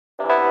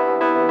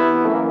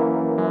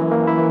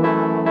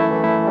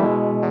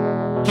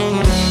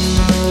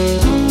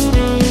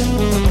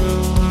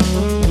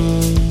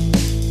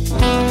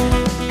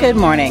Good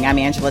morning. I'm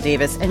Angela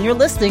Davis, and you're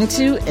listening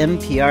to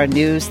NPR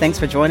News. Thanks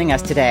for joining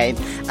us today.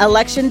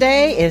 Election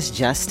Day is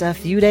just a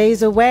few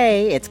days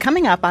away. It's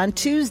coming up on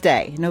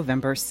Tuesday,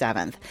 November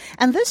 7th.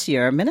 And this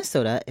year,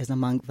 Minnesota is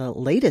among the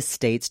latest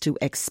states to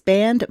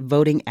expand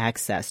voting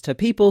access to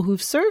people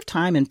who've served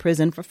time in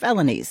prison for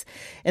felonies.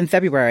 In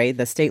February,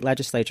 the state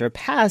legislature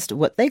passed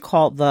what they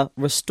call the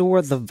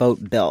Restore the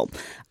Vote bill.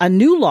 A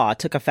new law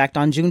took effect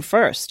on June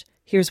 1st.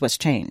 Here's what's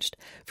changed.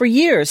 For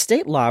years,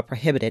 state law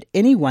prohibited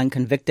anyone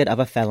convicted of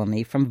a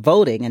felony from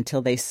voting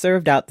until they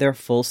served out their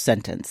full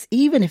sentence,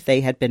 even if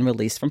they had been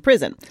released from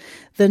prison.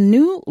 The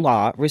new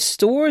law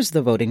restores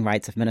the voting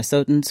rights of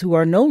Minnesotans who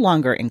are no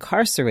longer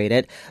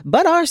incarcerated,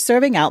 but are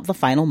serving out the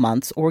final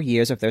months or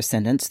years of their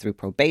sentence through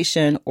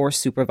probation or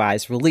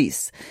supervised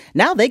release.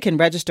 Now they can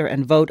register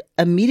and vote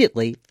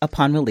immediately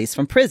upon release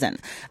from prison.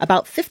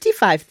 About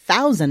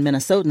 55,000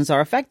 Minnesotans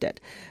are affected.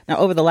 Now,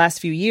 over the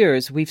last few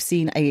years, we've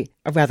seen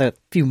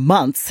few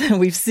months,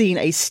 we've seen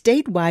a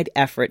statewide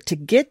effort to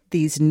get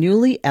these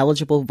newly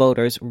eligible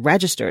voters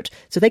registered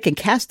so they can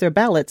cast their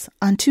ballots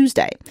on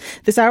Tuesday.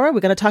 This hour, we're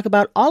going to talk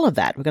about all of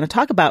that. We're going to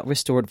talk about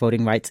restored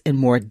voting rights in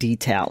more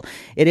detail.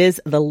 It is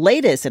the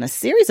latest in a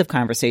series of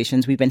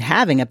conversations we've been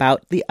having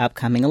about the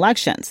upcoming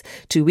elections.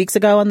 2 weeks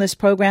ago on this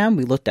program,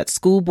 we looked at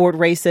school board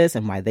races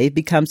and why they've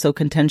become so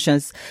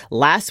contentious.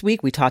 Last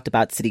week, we talked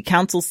about city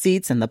council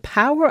seats and the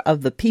power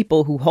of the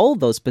people who hold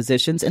those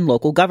positions in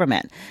local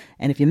government.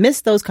 And if you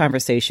missed those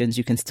conversations,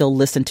 you can still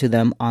listen to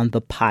them on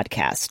the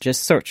podcast.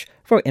 Just search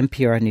for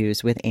NPR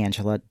News with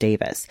Angela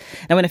Davis.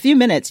 Now, in a few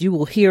minutes, you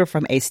will hear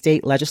from a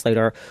state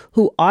legislator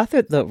who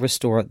authored the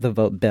Restore the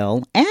Vote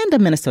bill and a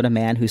Minnesota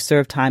man who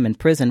served time in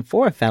prison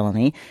for a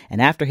felony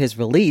and after his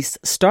release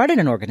started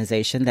an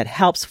organization that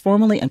helps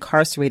formerly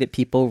incarcerated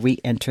people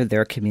re-enter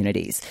their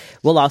communities.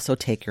 We'll also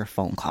take your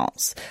phone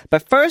calls.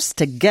 But first,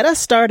 to get us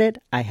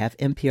started, I have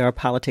NPR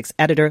politics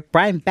editor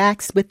Brian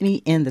Bax with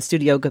me in the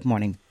studio. Good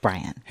morning,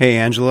 Brian. Hey,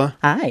 Angela.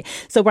 Hi.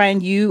 So, Brian,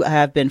 you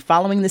have been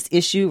following this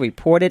issue,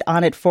 reported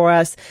on it for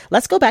us.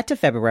 Let's go back to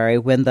February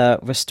when the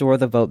Restore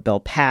the Vote bill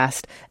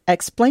passed.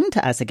 Explain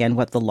to us again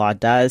what the law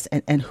does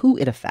and who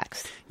it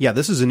affects. Yeah,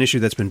 this is an issue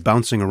that's been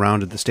bouncing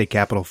around at the state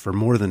capitol for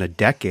more than a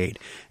decade.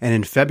 And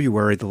in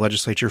February, the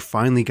legislature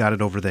finally got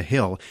it over the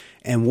hill.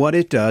 And what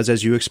it does,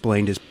 as you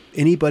explained, is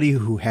anybody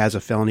who has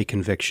a felony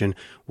conviction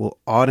will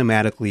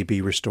automatically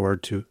be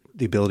restored to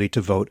the ability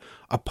to vote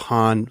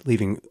upon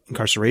leaving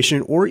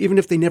incarceration, or even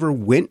if they never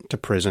went to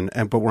prison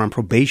but were on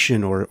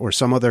probation or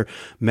some other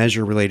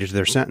measure related to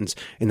their sentence.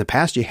 In the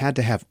past, you had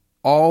to have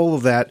all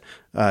of that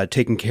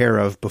taken care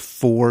of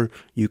before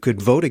you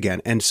could vote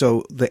again. And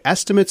so the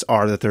estimates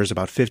are that there's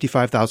about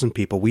 55,000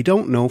 people. We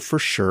don't know for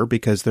sure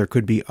because there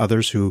could be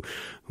others who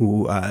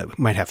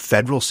might have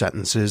federal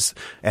sentences,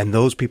 and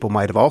those people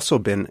might have also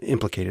been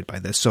implicated by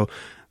this. So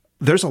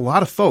there's a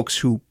lot of folks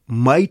who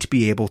might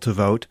be able to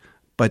vote,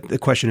 but the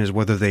question is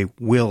whether they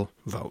will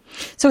vote.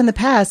 So in the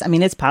past,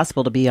 it's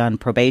possible to be on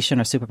probation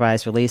or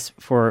supervised release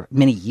for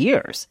many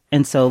years.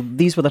 And so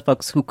these were the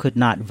folks who could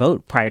not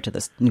vote prior to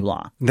this new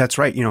law. That's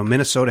right.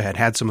 Minnesota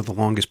had some of the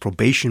longest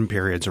probation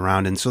periods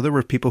around. And so there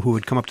were people who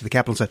would come up to the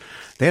Capitol and said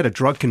they had a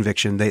drug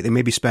conviction. They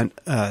maybe spent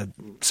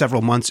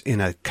several months in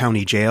a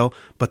county jail,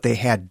 but they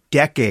had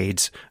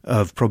decades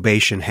of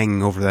probation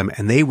hanging over them,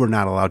 and they were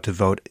not allowed to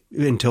vote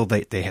until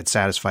they had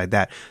satisfied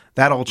that.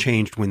 That all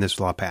changed when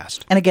this law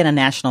passed. And again, a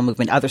national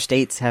movement. Other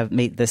states have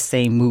made the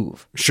same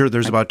move. Sure,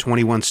 there's about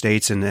 21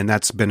 states, and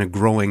that's been a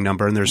growing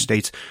number. And there's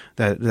states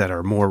that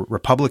are more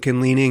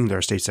Republican-leaning. There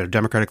are states that are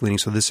Democratic-leaning.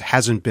 So this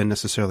hasn't been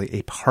necessarily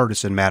a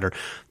partisan matter.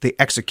 The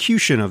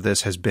execution of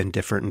this has been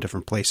different in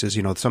different places.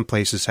 Some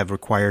places have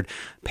required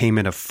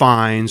payment of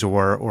fines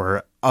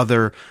or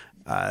other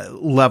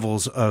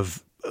levels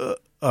of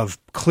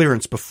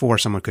clearance before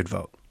someone could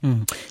vote.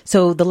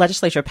 So the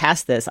legislature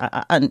passed this,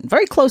 a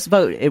very close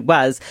vote it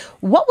was.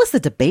 What was the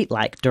debate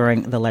like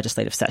during the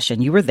legislative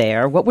session? You were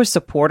there. What were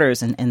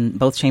supporters in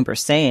both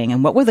chambers saying?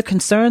 And what were the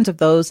concerns of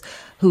those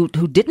who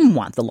didn't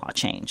want the law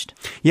changed?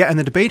 Yeah, and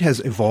the debate has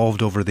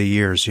evolved over the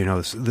years.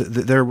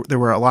 There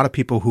were a lot of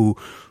people who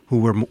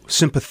were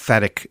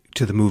sympathetic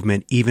to the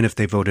movement, even if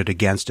they voted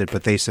against it,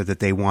 but they said that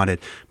they wanted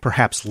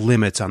perhaps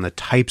limits on the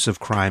types of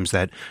crimes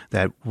that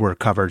were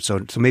covered.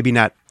 So maybe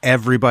not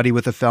everybody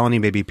with a felony,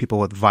 maybe people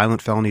with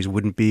violent felonies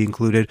wouldn't be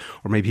included,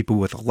 or maybe people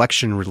with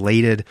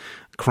election-related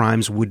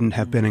crimes wouldn't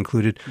have been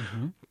included.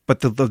 Mm-hmm.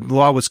 But the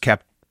law was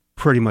kept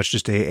pretty much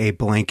just a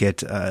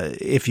blanket.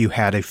 If you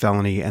had a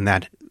felony and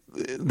that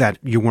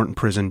you weren't in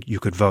prison, you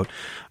could vote.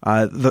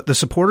 The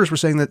supporters were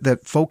saying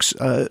that folks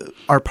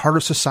are part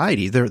of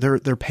society.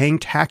 They're paying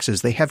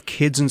taxes. They have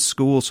kids in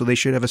school, so they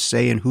should have a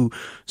say in who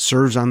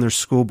serves on their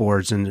school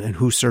boards and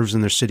who serves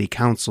in their city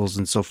councils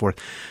and so forth.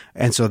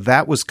 And so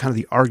that was kind of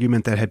the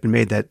argument that had been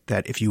made, that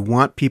if you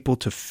want people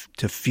to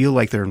feel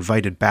like they're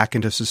invited back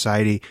into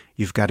society,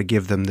 you've got to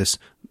give them this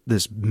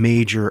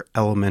major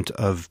element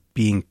of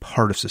being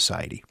part of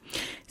society.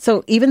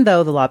 So even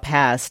though the law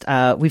passed,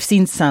 we've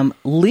seen some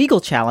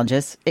legal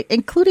challenges,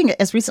 including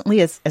as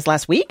recently as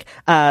last week,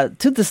 to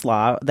this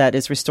law that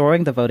is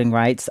restoring the voting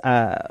rights.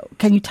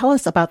 Can you tell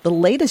us about the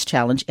latest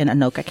challenge in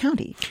Anoka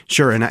County?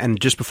 Sure.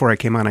 And just before I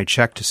came on, I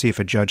checked to see if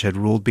a judge had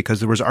ruled, because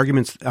there was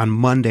arguments on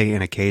Monday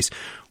in a case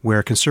where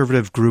a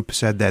conservative group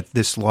said that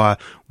this law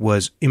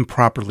was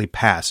improperly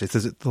passed. It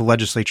says that the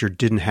legislature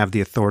didn't have the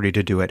authority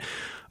to do it.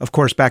 Of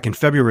course, back in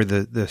February,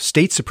 the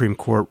state Supreme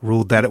Court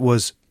ruled that it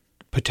was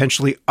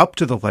potentially up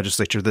to the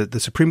legislature. The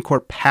Supreme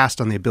Court passed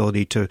on the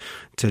ability to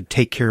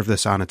take care of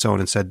this on its own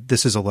and said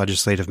this is a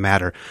legislative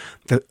matter.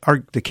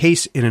 The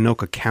case in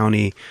Anoka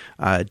County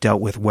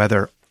dealt with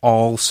whether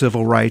all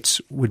civil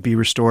rights would be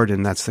restored,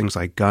 and that's things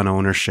like gun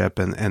ownership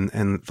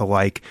and the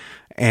like.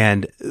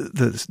 And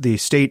the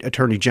state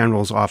attorney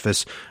general's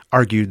office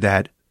argued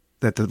that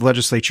the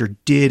legislature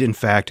did, in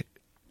fact,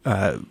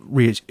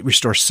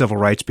 restore civil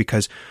rights,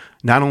 because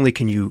not only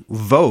can you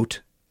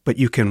vote, but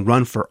you can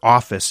run for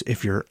office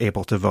if you're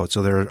able to vote.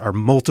 So there are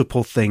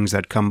multiple things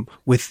that come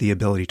with the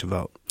ability to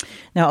vote.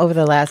 Now, over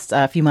the last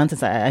few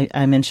months, as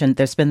I mentioned,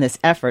 there's been this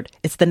effort.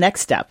 It's the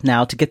next step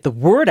now to get the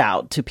word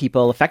out to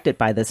people affected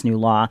by this new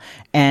law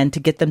and to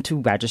get them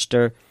to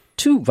register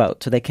to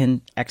vote so they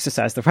can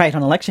exercise the right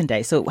on Election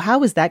Day. So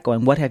how is that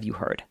going? What have you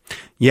heard?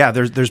 Yeah,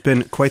 there's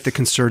been quite the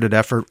concerted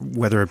effort,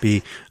 whether it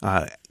be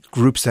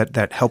groups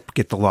that help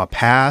get the law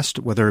passed,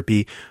 whether it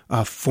be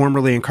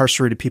formerly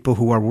incarcerated people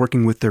who are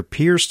working with their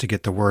peers to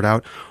get the word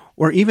out,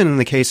 or even in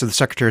the case of the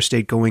Secretary of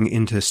State going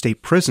into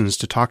state prisons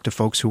to talk to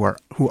folks who are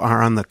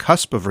on the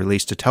cusp of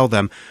release, to tell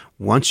them,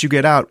 once you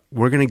get out,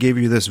 we're going to give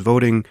you this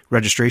voting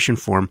registration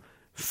form.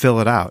 Fill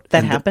it out.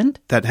 That happened?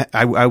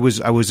 I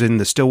was in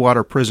the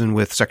Stillwater prison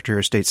with Secretary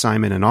of State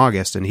Simon in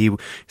August, and he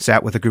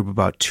sat with a group of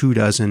about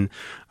 24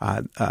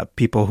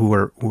 people who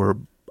were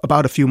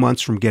about a few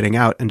months from getting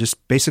out, and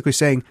just basically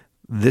saying,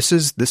 this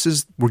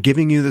is we're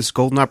giving you this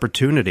golden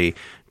opportunity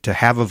to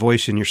have a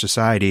voice in your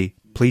society.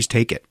 Please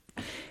take it.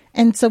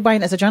 And so,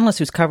 Brian, as a journalist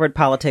who's covered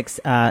politics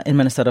in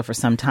Minnesota for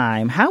some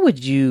time, how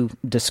would you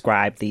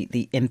describe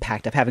the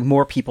impact of having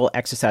more people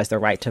exercise their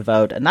right to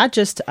vote, and not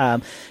just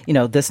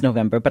this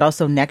November, but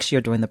also next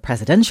year during the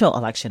presidential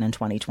election in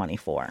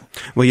 2024?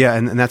 Well, yeah,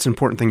 and that's an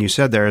important thing you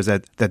said there, is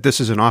that this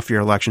is an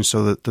off-year election,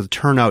 so that the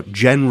turnout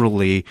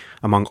generally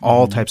among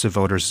all types of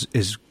voters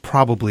is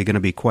probably going to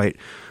be quite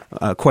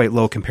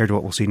low compared to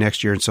what we'll see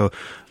next year. And so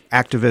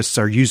activists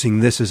are using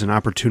this as an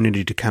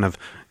opportunity to kind of,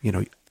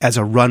 as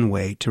a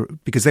runway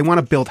because they want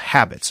to build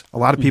habits. A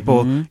lot of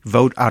people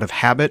vote out of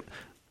habit.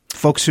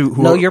 Folks who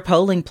know your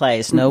polling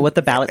place, know what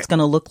the ballot's going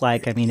to look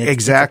like. I mean,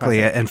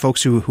 exactly. And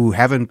folks who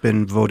haven't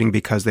been voting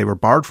because they were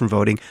barred from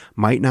voting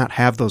might not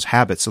have those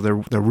habits. So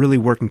they're really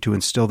working to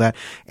instill that.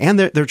 And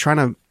they're trying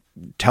to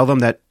tell them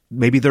that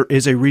maybe there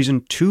is a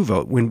reason to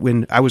vote.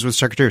 When I was with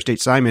Secretary of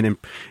State Simon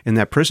in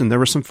that prison, there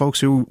were some folks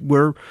who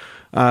were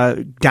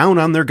down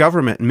on their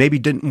government and maybe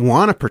didn't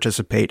want to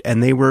participate.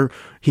 And he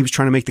was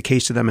trying to make the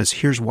case to them as,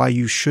 here's why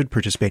you should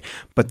participate.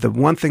 But the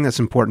one thing that's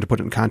important to put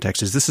in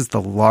context is this is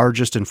the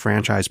largest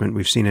enfranchisement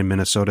we've seen in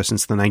Minnesota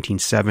since the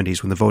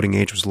 1970s, when the voting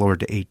age was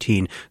lowered to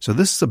 18. So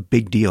this is a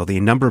big deal.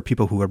 The number of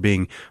people who are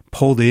being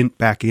pulled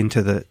back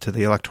into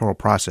the electoral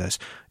process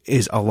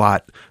is a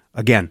lot.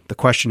 Again, the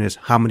question is,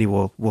 how many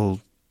will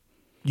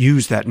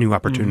use that new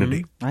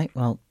opportunity? Right.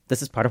 Well,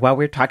 this is part of why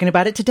we're talking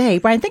about it today.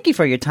 Brian, thank you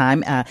for your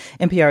time.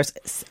 NPR's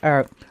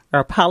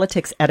our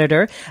politics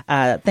editor.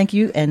 Thank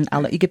you, and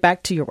I'll let you get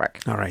back to your work.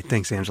 All right.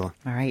 Thanks, Angela.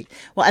 All right.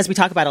 Well, as we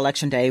talk about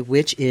Election Day,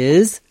 which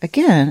is,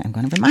 again, I'm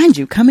going to remind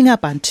you, coming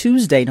up on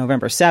Tuesday,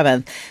 November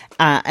 7th,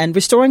 and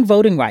restoring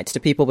voting rights to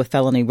people with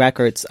felony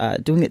records,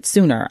 doing it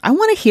sooner. I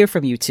want to hear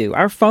from you, too.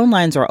 Our phone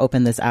lines are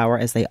open this hour,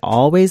 as they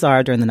always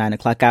are during the 9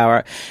 o'clock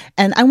hour.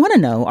 And I want to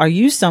know, are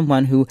you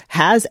someone who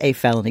has a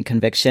felony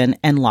conviction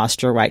and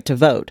lost your right to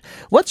vote?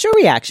 What's your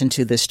reaction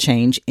to this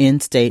change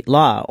in state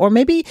law? Or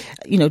maybe,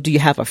 do you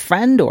have a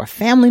friend or a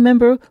family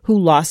member who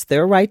lost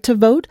their right to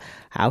vote?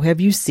 How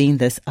have you seen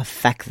this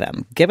affect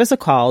them? Give us a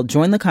call.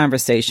 Join the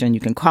conversation.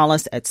 You can call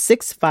us at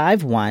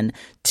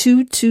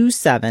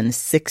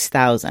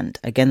 651-227-6000.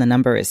 Again, the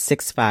number is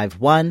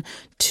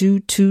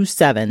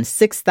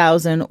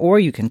 651-227-6000, or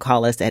you can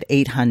call us at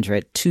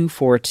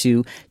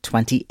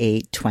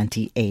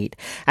 800-242-2828.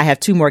 I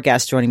have two more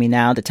guests joining me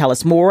now to tell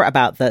us more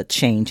about the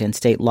change in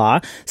state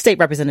law. State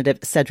Representative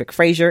Cedric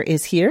Frazier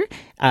is here.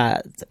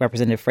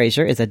 Representative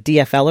Frazier is a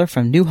DFLer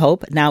from New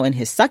Hope, now in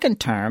his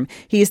second term.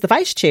 He is the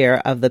vice chair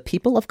of the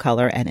People of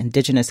Color and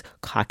Indigenous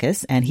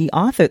Caucus, and he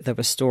authored the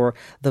Restore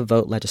the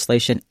Vote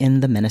legislation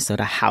in the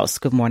Minnesota House.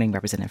 Good morning,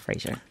 Representative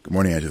Frazier. Good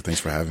morning, Angela. Thanks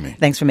for having me.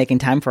 Thanks for making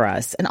time for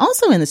us. And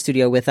also in the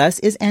studio with us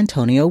is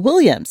Antonio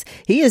Williams.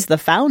 He is the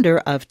founder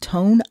of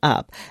Tone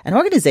Up, an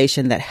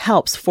organization that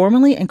helps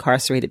formerly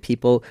incarcerated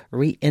people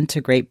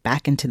reintegrate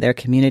back into their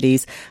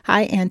communities.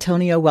 Hi,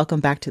 Antonio.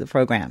 Welcome back to the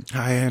program.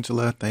 Hi,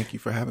 Angela. Thank you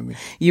for having me.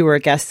 You were a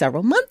guest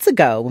several months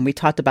ago when we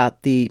talked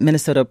about the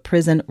Minnesota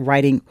Prison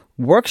Writing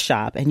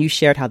workshop, and you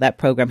shared how that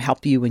program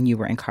helped you when you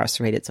were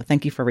incarcerated. So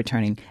thank you for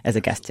returning as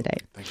a guest today.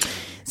 Thank you.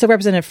 So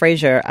Representative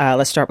Frazier,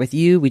 let's start with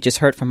you. We just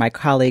heard from my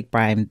colleague,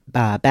 Brian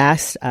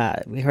Bass.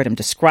 We heard him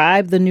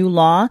describe the new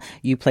law.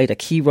 You played a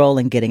key role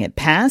in getting it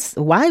passed.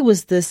 Why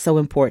was this so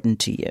important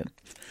to you?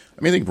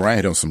 I think Brian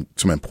hit on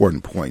some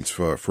important points.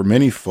 For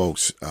many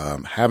folks,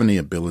 having the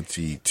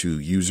ability to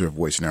use their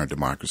voice in our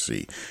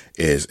democracy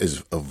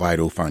is a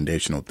vital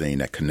foundational thing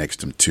that connects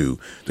them to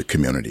the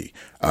community.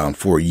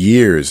 For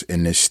years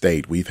in this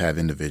state, we've had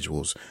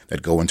individuals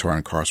that go into our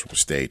incarceral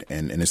state.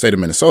 And in the state of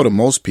Minnesota,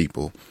 most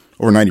people,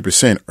 over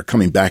 90%, are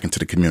coming back into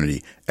the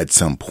community at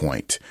some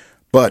point.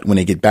 But when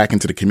they get back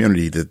into the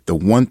community, the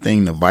one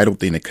thing, the vital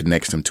thing that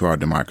connects them to our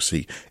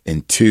democracy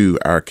and to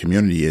our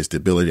community is the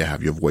ability to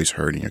have your voice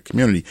heard in your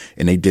community.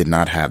 And they did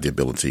not have the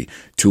ability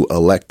to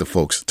elect the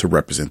folks to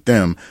represent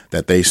them,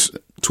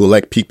 to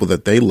elect people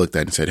that they looked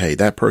at and said, hey,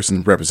 that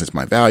person represents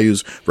my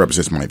values,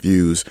 represents my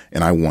views,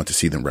 and I want to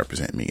see them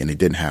represent me. And they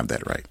didn't have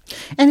that right.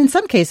 And in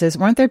some cases,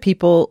 weren't there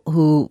people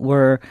who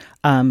were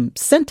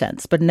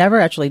sentenced but never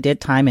actually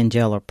did time in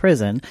jail or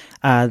prison?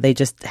 They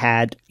just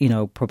had,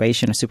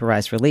 probation or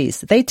supervised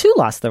release. They too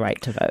lost the right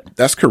to vote.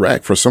 That's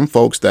correct. For some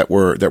folks that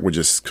were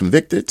just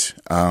convicted,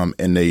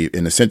 and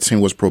the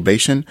sentencing was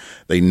probation,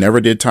 they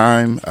never did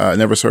time,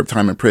 never served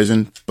time in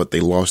prison, but they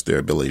lost their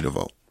ability to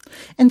vote.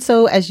 And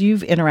so as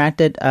you've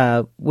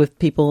interacted with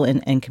people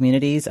in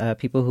communities,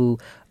 people who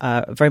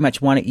very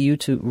much wanted you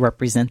to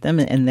represent them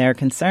and their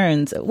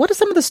concerns, what are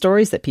some of the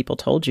stories that people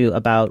told you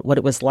about what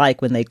it was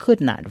like when they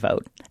could not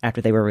vote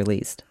after they were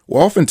released?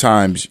 Well,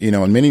 oftentimes,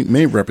 and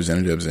many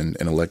representatives and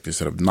electeds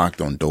that have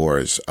knocked on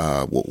doors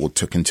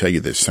can tell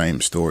you the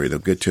same story. They'll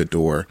get to a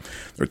door,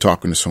 they're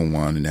talking to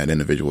someone, and that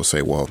individual will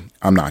say, well,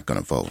 I'm not going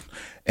to vote.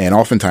 And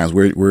oftentimes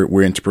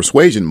we're into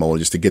persuasion mode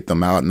just to get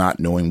them out, not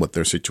knowing what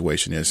their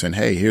situation is. And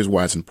hey, here's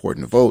why it's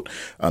important to vote.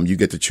 You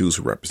get to choose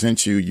who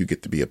represents you. You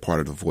get to be a part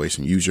of the voice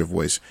and use your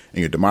voice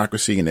in your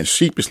democracy. And then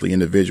sheepishly,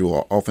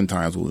 individual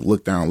oftentimes will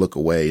look down, look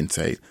away and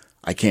say,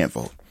 I can't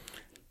vote.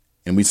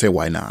 And we say,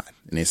 why not?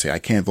 And they say, I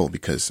can't vote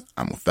because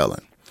I'm a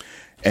felon.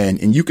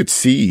 And you could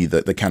see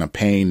the kind of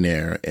pain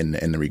there and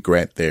the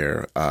regret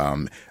there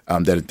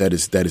that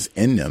is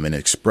in them and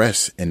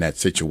expressed in that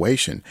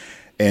situation.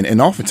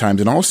 And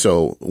oftentimes, and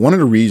also one of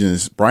the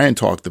reasons Brian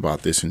talked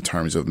about this in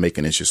terms of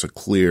making it just a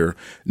clear,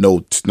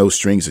 no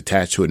strings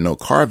attached to it, no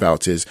carve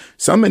outs, is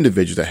some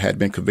individuals that had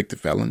been convicted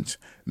felons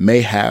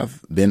may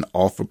have been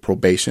offered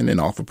probation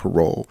and offered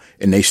parole,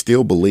 and they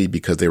still believe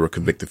because they were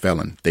convicted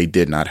felon, they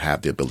did not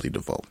have the ability to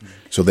vote.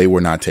 So they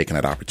were not taking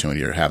that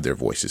opportunity to have their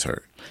voices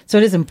heard. So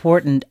it is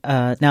important,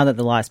 now that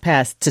the law is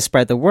passed, to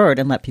spread the word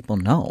and let people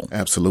know.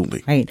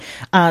 Absolutely. Right.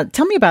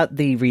 Tell me about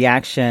the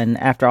reaction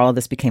after all of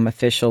this became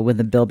official when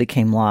the bill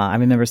became law. I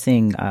remember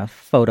seeing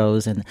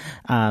photos and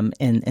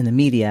in the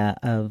media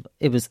of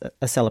it was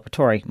a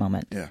celebratory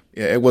moment. Yeah,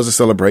 it was a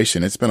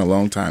celebration. It's been a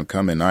long time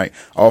coming. I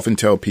often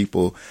tell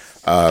people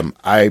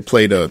I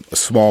played a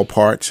small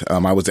part.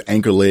 I was the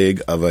anchor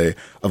leg of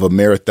a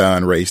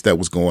marathon race that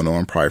was going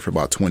on probably for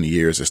about 20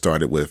 years. It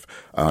started with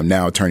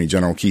now Attorney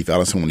General Keith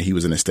Ellison when he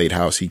was in the State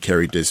House. He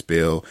carried this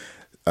bill.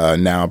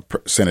 Now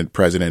Senate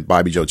President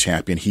Bobby Joe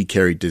Champion, he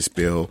carried this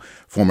bill.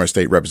 Former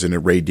State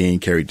Representative Ray Dean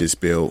carried this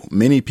bill.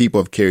 Many people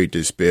have carried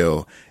this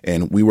bill,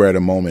 and we were at a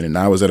moment, and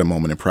I was at a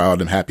moment, and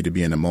proud and happy to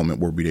be in a moment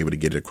where we'd be able to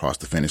get it across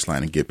the finish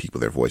line and give people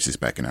their voices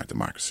back in our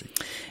democracy.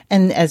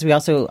 And as we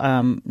also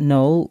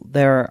know,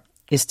 there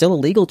is still a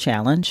legal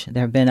challenge.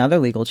 There have been other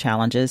legal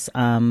challenges.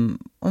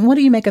 What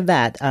do you make of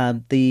that?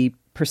 The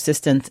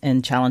persistence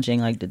in challenging,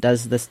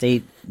 does the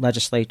state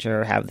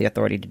legislature have the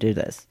authority to do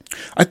this?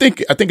 I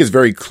think it's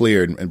very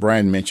clear, and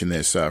Brian mentioned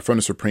this, from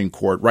the Supreme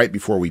Court, right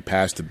before we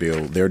passed the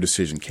bill, their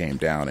decision came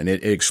down, and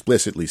it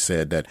explicitly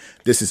said that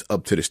this is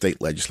up to the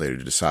state legislature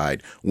to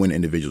decide when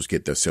individuals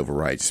get their civil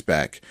rights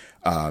back.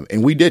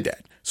 And we did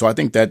that. So I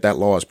think that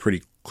law is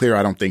pretty clear.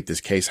 I don't think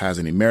this case has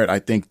any merit. I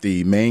think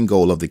the main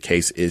goal of the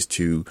case is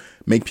to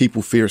make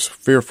people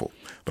fearful.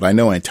 But I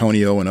know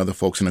Antonio and other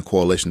folks in the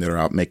coalition that are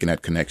out making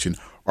that connection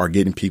are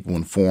getting people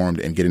informed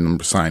and getting them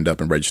signed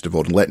up and registered to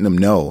vote and letting them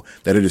know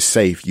that it is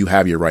safe. You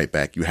have your right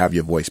back. You have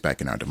your voice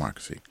back in our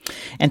democracy.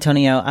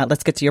 Antonio,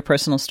 let's get to your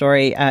personal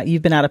story.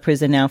 You've been out of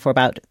prison now for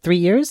about 3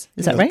 years.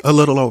 Is that right? A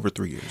little over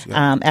 3 years.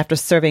 Yeah. After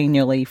serving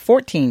nearly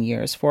 14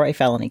 years for a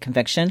felony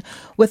conviction.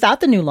 Without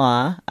the new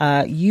law,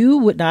 you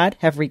would not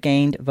have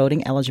regained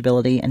voting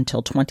eligibility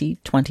until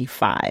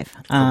 2025.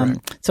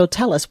 So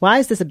tell us, why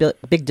is this a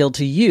big deal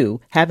to you,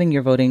 having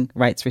your voting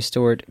rights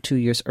restored 2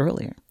 years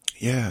earlier?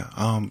 Yeah.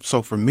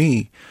 So for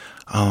me,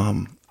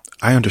 I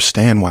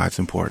understand why it's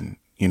important,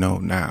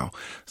 now.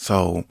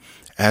 So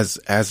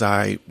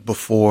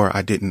before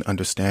I didn't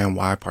understand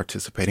why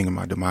participating in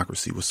my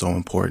democracy was so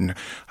important,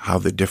 how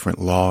the different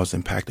laws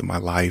impacted my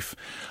life,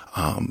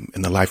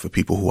 and the life of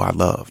people who I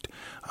loved.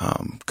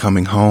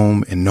 Coming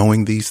home and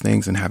knowing these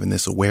things and having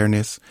this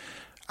awareness,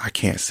 I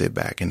can't sit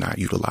back and not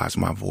utilize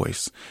my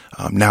voice,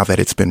 now that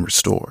it's been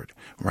restored.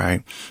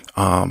 Right.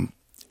 And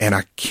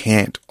I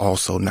can't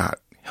also not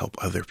help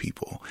other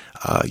people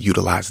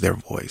utilize their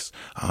voice.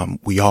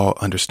 We all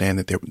understand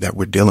that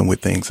we're dealing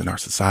with things in our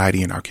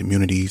society and our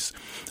communities.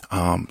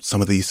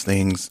 Some of these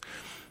things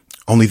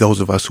only those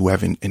of us who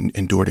have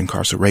endured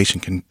incarceration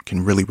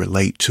can really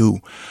relate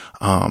to.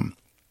 And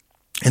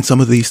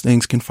some of these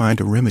things can find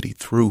a remedy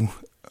through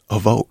a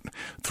vote,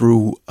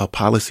 through a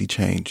policy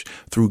change,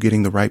 through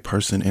getting the right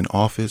person in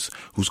office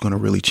who's going to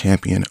really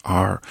champion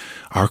our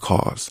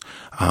cause.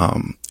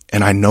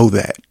 And I know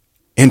that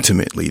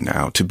intimately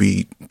now to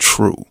be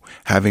true,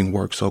 having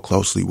worked so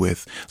closely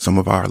with some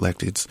of our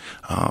electeds,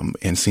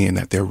 and seeing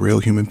that they're real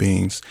human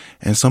beings,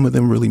 and some of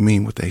them really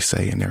mean what they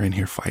say, and they're in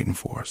here fighting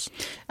for us.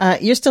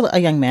 You're still a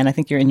young man. I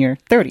think you're in your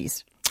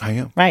 30s. I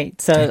am.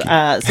 Right. So,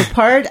 so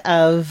part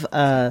of,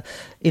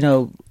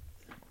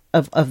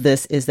 of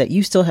this is that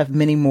you still have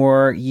many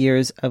more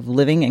years of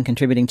living and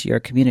contributing to your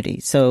community.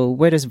 So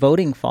where does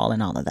voting fall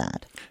in all of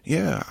that?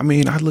 Yeah. I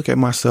mean, I look at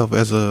myself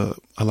as a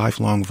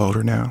lifelong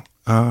voter now.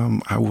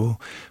 I will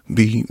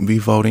be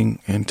voting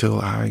until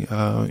I,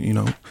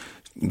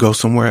 go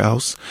somewhere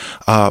else.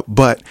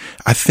 But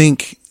I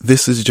think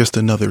this is just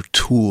another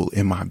tool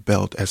in my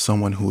belt as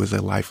someone who is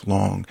a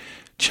lifelong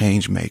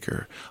change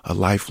maker, a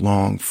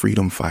lifelong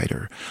freedom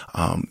fighter.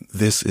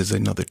 This is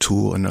another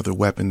tool, another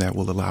weapon that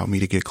will allow me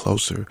to get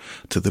closer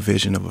to the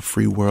vision of a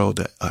free world,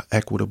 an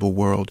equitable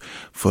world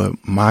for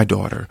my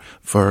daughter,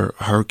 for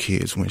her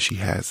kids when she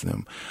has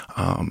them,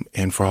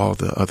 and for all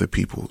the other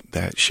people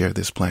that share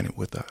this planet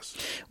with us.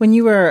 When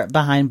you were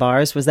behind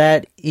bars, was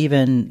that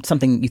even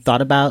something you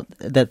thought about,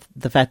 that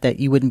the fact that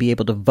you wouldn't be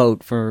able to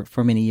vote for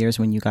many years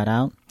when you got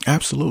out?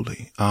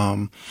 Absolutely.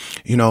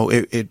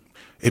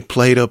 It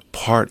played a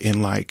part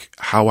in like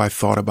how I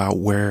thought about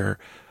where,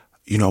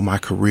 my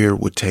career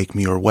would take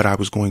me or what I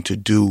was going to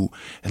do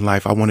in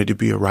life. I wanted to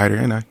be a writer,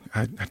 and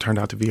I turned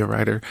out to be a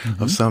writer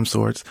of some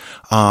sorts.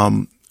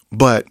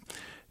 But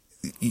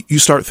you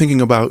start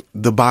thinking about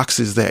the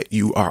boxes that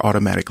you are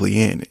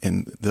automatically in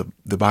and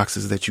the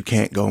boxes that you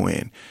can't go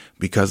in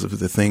because of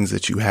the things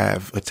that you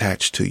have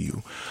attached to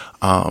you.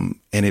 And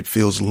it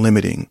feels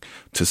limiting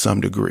to some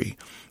degree.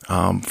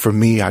 For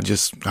me, I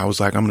was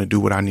like, I'm going to do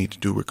what I need to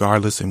do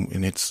regardless.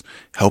 And it's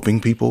helping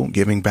people,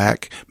 giving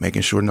back,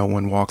 making sure no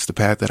one walks the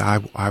path that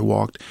I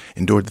walked,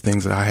 endured the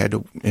things that I had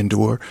to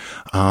endure.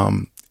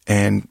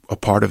 And a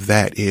part of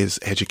that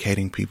is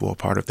educating people. A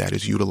part of that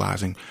is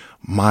utilizing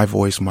my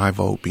voice, my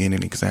vote, being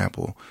an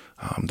example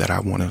that I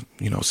want to,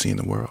 see in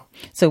the world.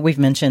 So we've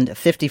mentioned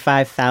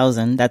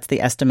 55,000. That's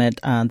the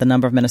estimate, the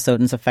number of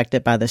Minnesotans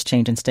affected by this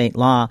change in state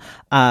law.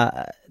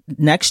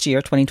 Next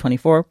year,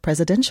 2024,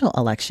 presidential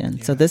election.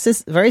 Yeah. So this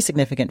is very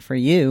significant for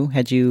you.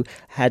 Had you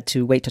had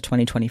to wait to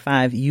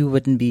 2025, you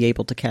wouldn't be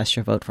able to cast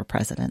your vote for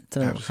president.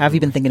 So Absolutely. How have you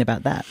been thinking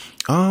about that?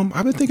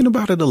 I've been thinking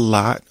about it a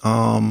lot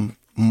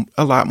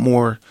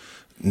more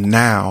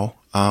now,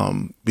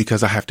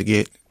 because I have to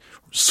get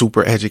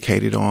super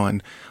educated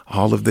on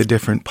all of the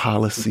different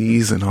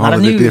policies and all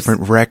of the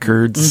different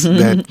records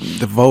that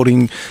the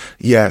voting.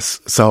 Yes.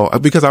 So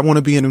because I want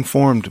to be an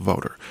informed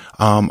voter.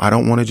 I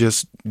don't want to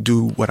just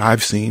do what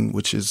I've seen,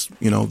 which is,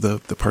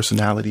 the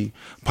personality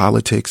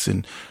politics.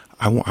 And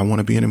I want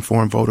to be an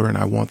informed voter, and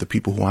I want the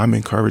people who I'm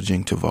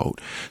encouraging to vote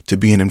to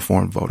be an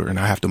informed voter. And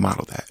I have to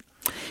model that.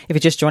 If you're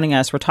just joining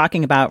us, we're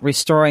talking about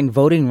restoring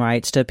voting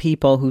rights to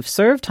people who've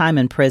served time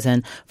in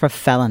prison for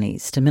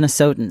felonies, to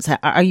Minnesotans.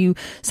 Are you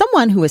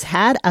someone who has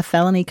had a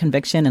felony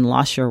conviction and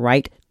lost your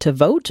right to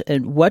vote?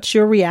 And what's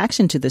your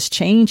reaction to this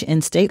change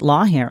in state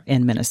law here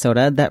in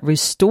Minnesota that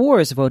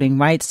restores voting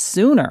rights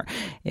sooner?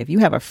 If you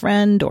have a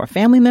friend or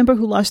family member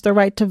who lost their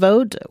right to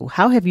vote,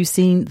 how have you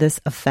seen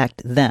this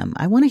affect them?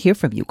 I want to hear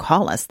from you.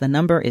 Call us. The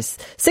number is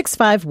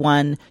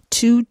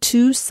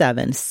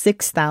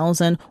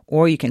 651-227-6000,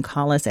 or you can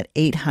call us at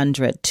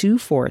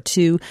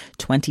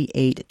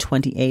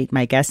 800-242-2828.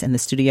 My guest in the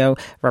studio,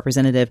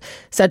 Representative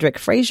Cedric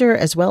Frazier,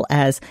 as well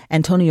as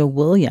Antonio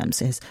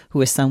Williams,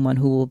 who is someone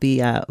who will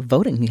be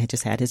voting. He had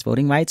just had his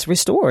voting rights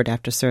restored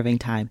after serving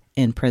time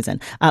in prison.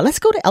 Let's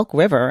go to Elk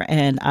River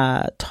and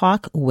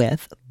talk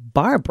with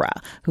Barbara,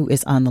 who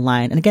is on the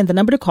line. And again, the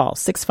number to call,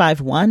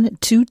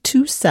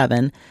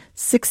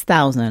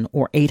 651-227-6000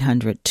 or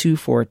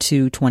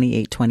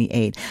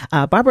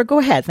 800-242-2828. Barbara, go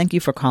ahead. Thank you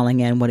for calling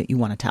in. What do you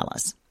want to tell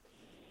us?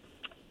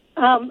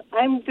 I'm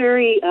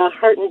very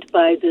heartened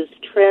by this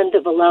trend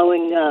of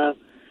allowing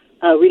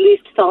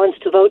released felons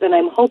to vote, and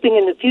I'm hoping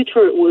in the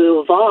future it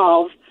will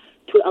evolve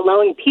to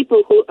allowing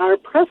people who are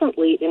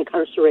presently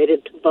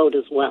incarcerated to vote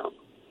as well.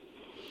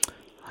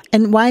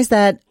 And why is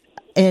that?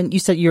 And you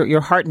said you're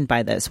heartened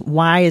by this.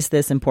 Why is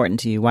this important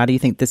to you? Why do you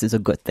think this is a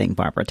good thing,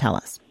 Barbara? Tell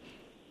us.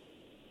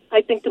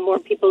 I think the more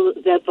people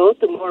that vote,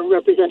 the more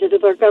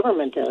representative our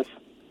government is.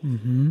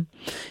 Mm-hmm.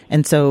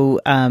 And so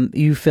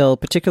you feel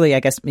particularly,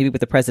 I guess, maybe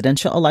with the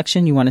presidential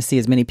election, you want to see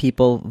as many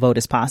people vote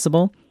as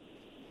possible?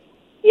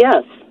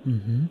 Yes.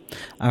 Mm-hmm.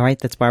 All right.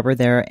 That's Barbara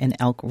there in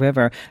Elk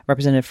River.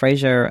 Representative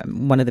Frazier,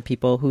 one of the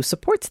people who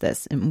supports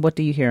this. And what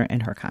do you hear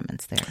in her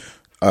comments there?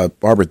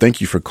 Barbara,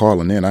 thank you for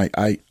calling in.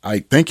 I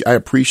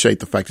appreciate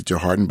the fact that you're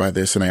heartened by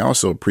this, and I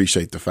also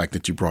appreciate the fact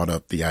that you brought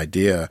up the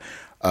idea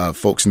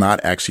folks not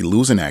actually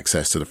losing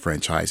access to the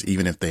franchise,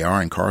 even if they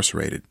are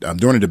incarcerated.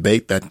 During the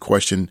debate, that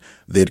question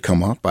did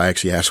come up. I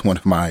actually asked one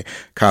of my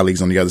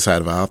colleagues on the other side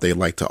of the aisle if they'd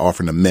like to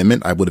offer an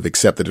amendment. I would have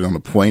accepted it on the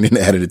point and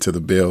added it to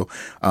the bill.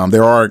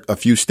 There are a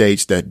few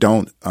states that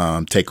don't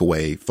take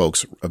away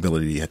folks'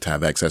 ability to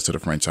have access to the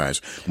franchise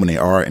when they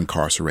are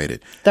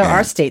incarcerated. There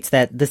are states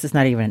that this is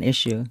not even an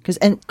issue.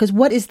 Because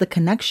what is the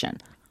connection?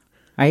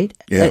 Right?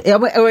 Yeah.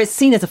 Or it's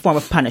seen as a form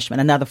of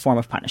punishment, another form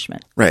of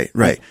punishment. Right.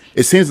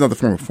 It seems another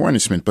form of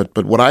punishment,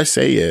 but what I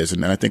say is,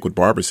 and I think what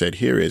Barbara said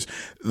here is,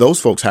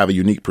 those folks have a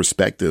unique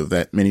perspective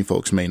that many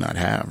folks may not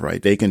have.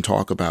 Right? They can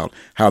talk about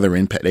how they're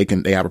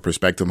they have a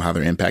perspective on how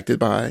they're impacted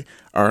by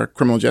our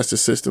criminal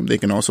justice system. They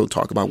can also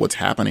talk about what's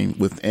happening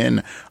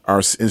within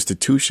our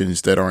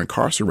institutions that are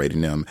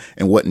incarcerating them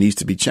and what needs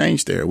to be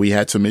changed there. We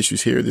had some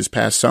issues here this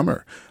past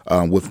summer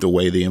with the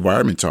way the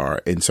environments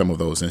are in some of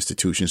those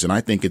institutions, and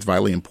I think it's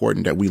vitally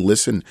important that we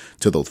listen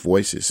to those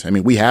voices. I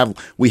mean, we have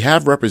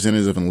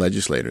representatives and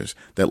legislators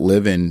that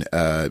live and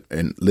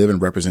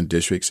represent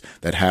districts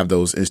that have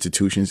those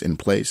institutions in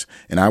place,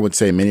 and I would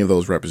say many of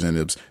those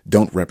representatives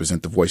don't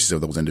represent the voices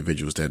of those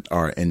individuals that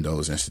are in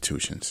those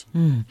institutions.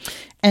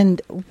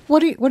 And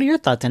what are your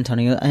thoughts,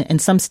 Antonio? In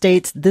some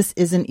states, this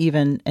isn't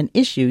even an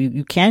issue.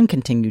 You can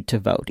continue to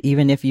vote,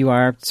 even if you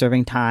are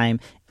serving time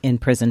in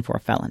prison for a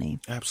felony.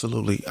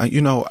 Absolutely.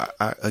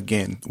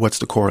 Again, what's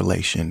the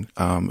correlation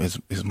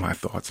is my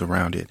thoughts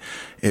around it.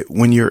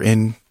 When you're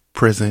in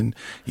prison,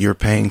 you're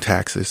paying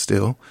taxes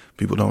still.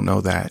 People don't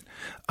know that.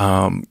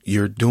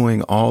 You're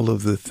doing all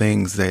of the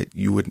things that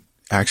you would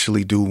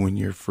actually do when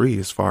you're free,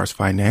 as far as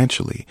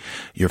financially,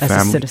 your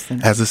family,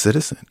 as a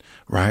citizen,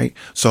 right?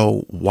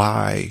 So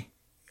why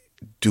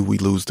do we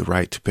lose the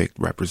right to pick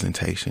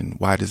representation?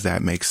 Why does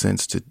that make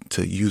sense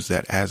to use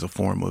that as a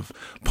form of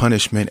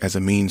punishment, as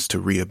a means to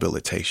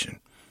rehabilitation?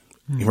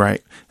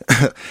 Right?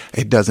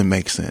 It doesn't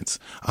make sense.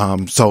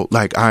 So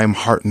I'm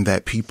heartened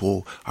that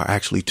people are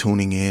actually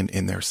tuning in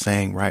and they're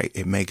saying, right,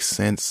 it makes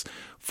sense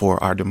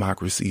for our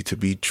democracy to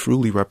be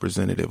truly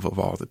representative of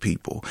all the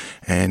people,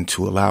 and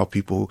to allow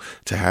people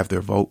to have their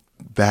vote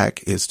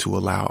back is to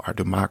allow our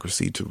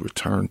democracy to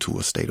return to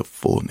a state of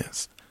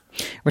fullness.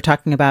 We're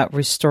talking about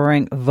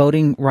restoring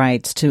voting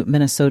rights to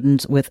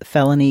Minnesotans with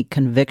felony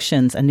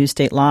convictions. A new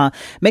state law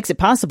makes it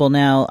possible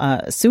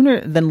now sooner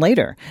than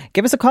later.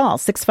 Give us a call,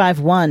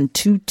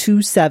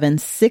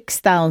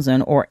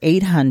 651-227-6000 or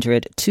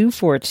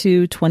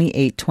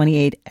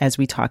 800-242-2828 as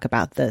we talk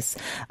about this.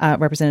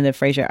 Representative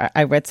Frazier,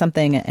 I read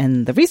something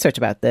in the research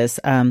about this.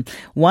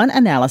 One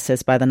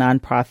analysis by the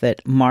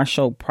nonprofit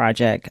Marshall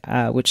Project,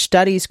 which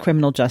studies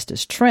criminal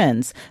justice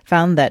trends,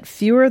 found that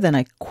fewer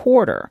than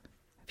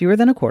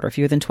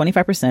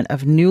 25%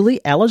 of newly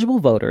eligible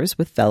voters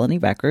with felony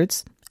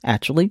records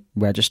actually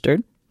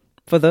registered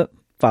for the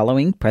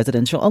following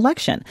presidential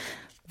election.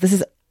 This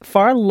is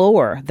far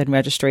lower than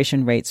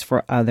registration rates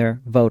for other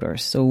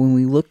voters. So when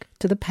we look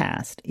to the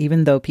past,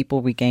 even though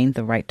people regained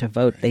the right to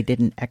vote, they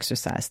didn't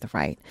exercise the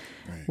right.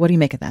 What do you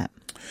make of that?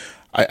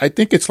 I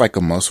think it's like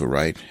a muscle,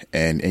 right?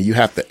 And you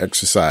have to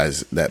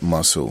exercise that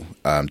muscle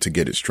to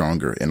get it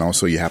stronger. And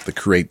also you have to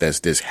create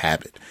this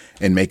habit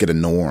and make it a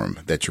norm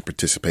that you're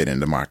participating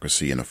in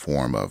democracy in the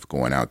form of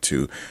going out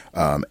to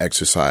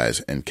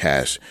exercise and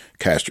cast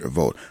your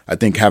vote. I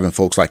think having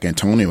folks like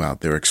Antonio out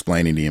there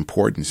explaining the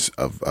importance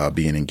of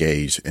being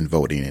engaged in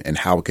voting and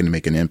how it can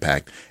make an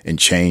impact and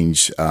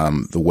change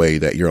the way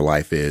that your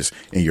life is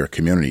in your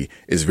community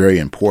is very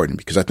important,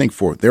 because I think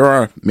there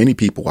are many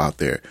people out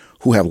there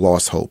who have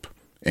lost hope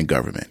in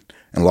government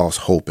and lost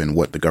hope in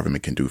what the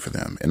government can do for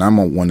them. And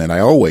I'm one that I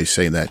always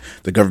say that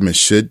the government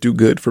should do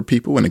good for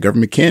people and the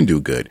government can do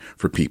good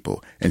for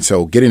people. And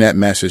so getting that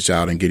message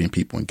out and getting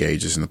people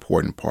engaged is an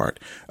important part.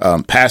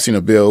 Passing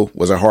a bill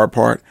was a hard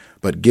part,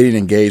 but getting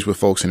engaged with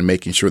folks and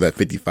making sure that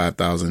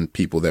 55,000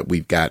 people that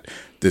we've got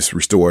this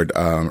restored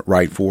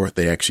right for,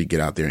 they actually get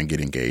out there and get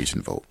engaged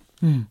and vote.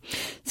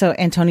 So,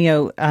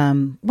 Antonio,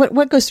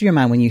 what goes through your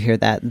mind when you hear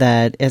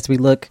that as we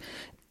look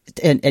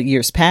at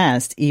years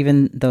past,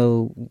 even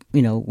though,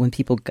 when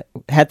people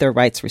had their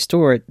rights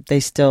restored,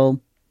 they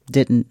still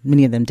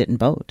many of them didn't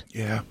vote.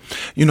 Yeah.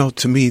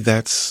 To me,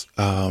 that's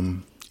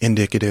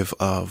indicative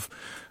of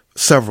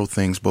several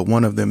things, but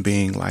one of them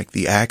being like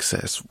the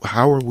access.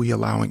 How are we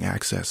allowing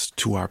access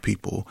to our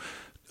people,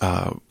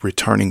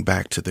 returning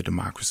back to the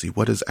democracy?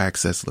 What does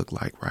access look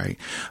like, right?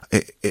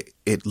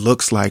 It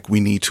looks like we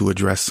need to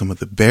address some of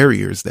the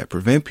barriers that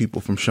prevent people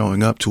from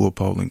showing up to a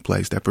polling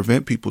place, that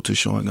prevent people to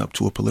showing up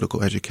to a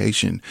political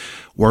education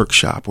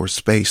workshop or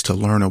space to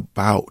learn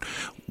about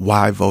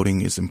why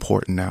voting is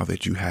important now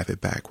that you have it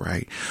back,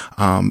 right?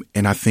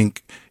 And I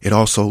think it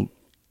also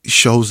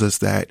shows us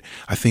that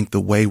I think the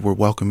way we're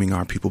welcoming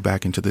our people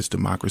back into this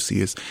democracy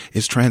is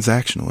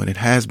transactional, and it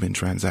has been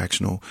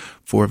transactional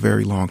for a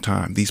very long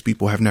time. These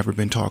people have never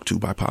been talked to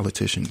by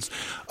politicians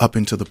up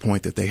until the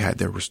point that they had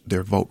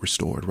their vote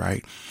restored,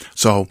 right?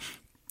 So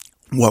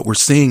what we're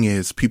seeing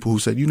is people who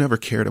said, you never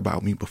cared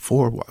about me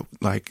before.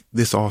 Like,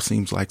 this all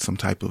seems like some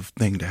type of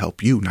thing to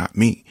help you, not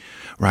me.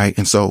 Right.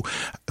 And so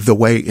the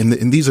way,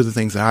 and these are the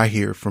things that I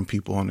hear from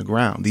people on the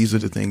ground. These are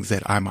the things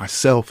that I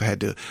myself had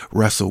to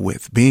wrestle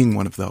with, being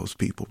one of those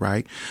people.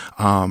 Right.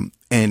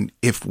 And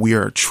if we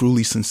are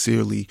truly,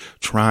 sincerely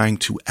trying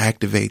to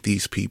activate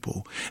these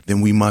people,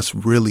 then we must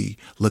really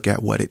look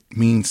at what it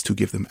means to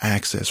give them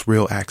access,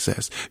 real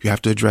access. You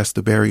have to address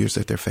the barriers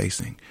that they're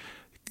facing.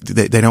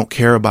 They don't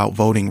care about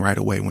voting right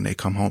away when they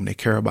come home. They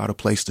care about a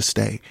place to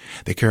stay.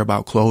 They care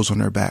about clothes on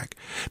their back.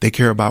 They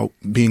care about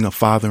being a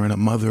father and a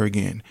mother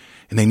again.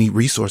 And they need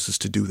resources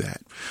to do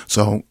that.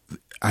 So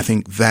I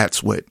think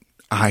that's what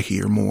I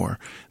hear more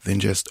than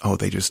just, oh,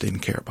 they just didn't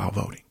care about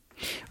voting.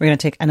 We're going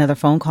to take another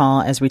phone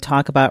call as we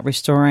talk about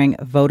restoring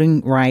voting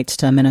rights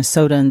to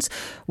Minnesotans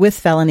with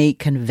felony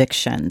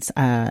convictions.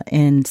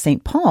 In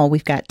St. Paul,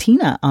 we've got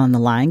Tina on the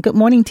line. Good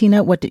morning,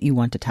 Tina. What did you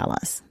want to tell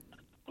us?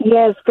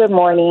 Yes, good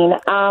morning.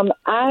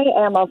 I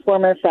am a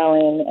former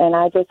felon, and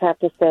I just have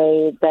to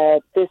say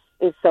that this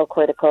is so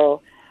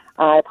critical.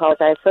 I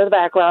apologize for the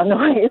background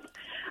noise.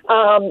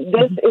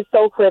 This is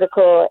so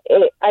critical.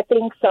 I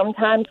think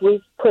sometimes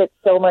we put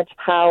so much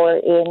power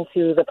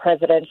into the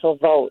presidential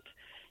vote,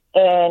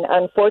 and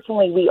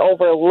unfortunately we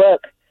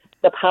overlook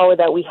the power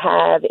that we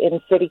have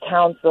in city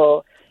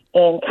council,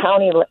 in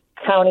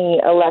county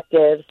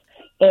electives,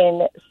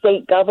 in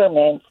state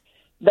government.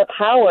 The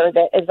power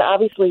that is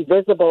obviously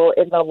visible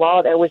in the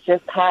law that was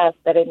just passed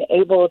that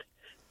enabled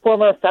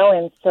former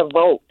felons to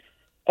vote.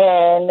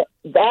 And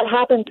that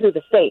happened through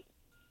the state.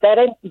 That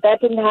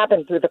didn't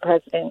happen through the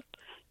president.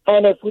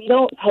 And if we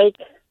don't take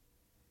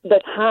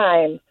the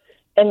time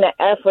and the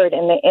effort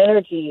and the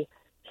energy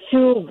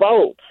to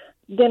vote,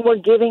 then we're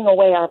giving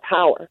away our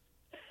power.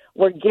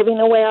 We're giving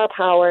away our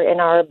power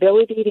and our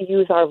ability to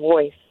use our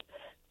voice.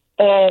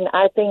 And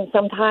I think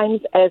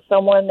sometimes as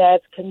someone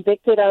that's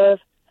convicted of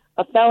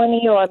a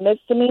felony or a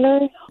misdemeanor,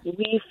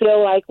 we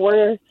feel like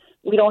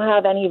we don't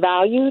have any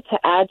value to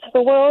add to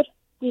the world.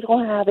 We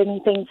don't have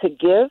anything to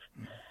give.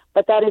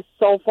 But that is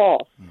so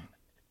false.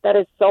 That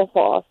is so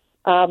false.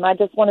 I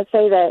just want to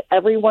say that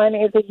everyone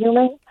is a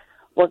human,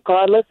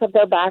 regardless of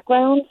their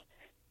background,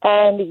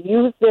 and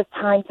use this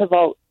time to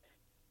vote.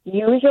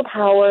 Use your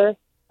power.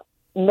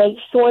 Make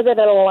sure that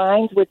it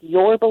aligns with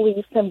your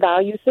beliefs and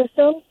value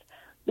systems,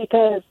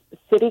 because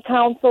city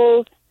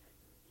councils,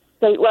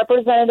 state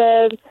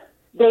representatives,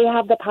 they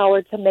have the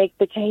power to make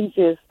the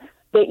changes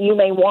that you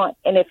may want.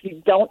 And if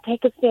you don't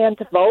take a stand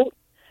to vote,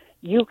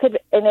 you could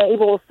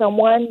enable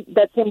someone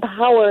that's in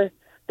power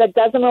that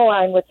doesn't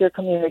align with your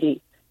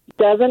community,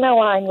 doesn't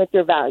align with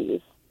your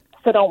values.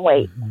 So don't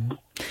wait. Mm-hmm.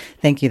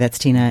 Thank you. That's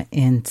Tina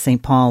in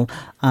St. Paul.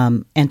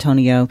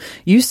 Antonio,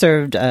 you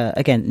served,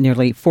 again,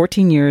 nearly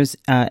 14 years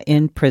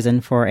in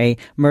prison for a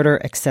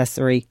murder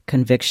accessory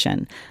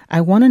conviction. I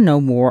want to know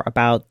more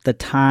about the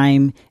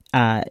time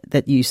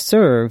that you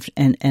served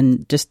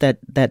and just that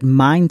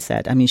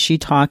mindset. I mean, she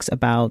talks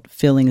about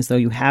feeling as though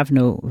you have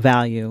no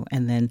value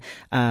and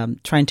then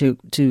trying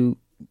to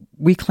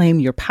reclaim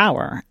your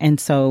power.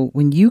 And so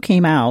when you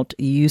came out,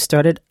 you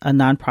started a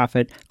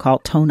nonprofit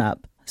called Tone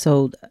Up.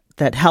 So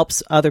that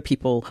helps other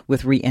people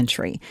with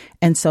reentry.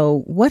 And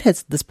so what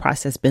has this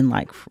process been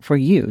like for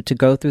you to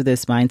go through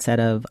this mindset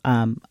of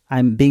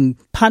I'm being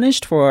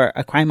punished for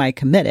a crime I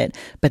committed,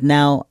 but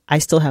now I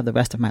still have the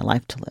rest of my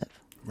life to live?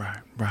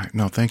 Right.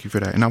 No, thank you for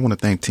that. And I want to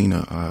thank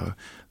Tina.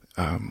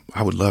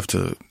 I would love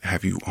to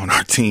have you on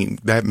our team.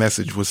 That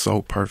message was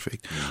so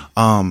perfect.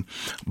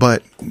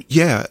 But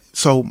yeah,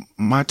 so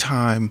my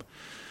time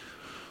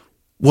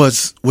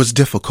was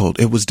difficult.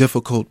 It was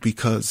difficult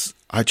because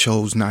I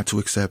chose not to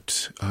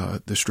accept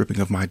the stripping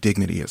of my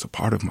dignity as a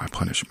part of my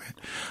punishment.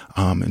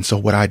 And so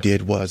what I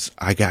did was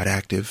I got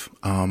active.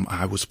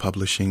 I was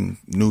publishing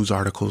news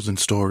articles and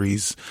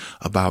stories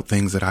about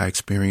things that I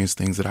experienced,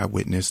 things that I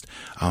witnessed,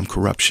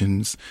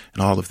 corruptions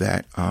and all of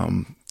that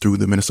through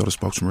the Minnesota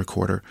Spokesman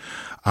Recorder.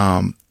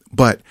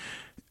 But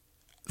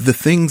the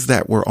things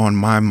that were on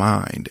my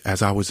mind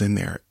as I was in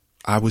there,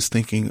 I was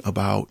thinking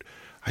about,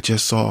 I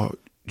just saw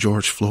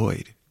George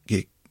Floyd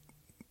get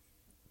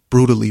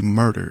brutally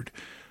murdered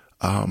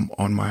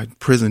on my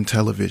prison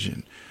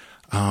television.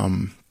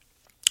 I'm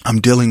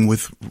dealing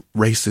with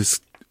racist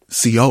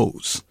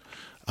COs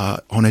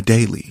on a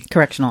daily.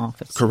 Correctional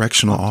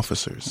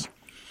officers.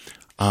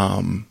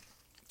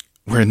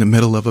 We're in the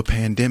middle of a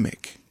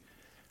pandemic.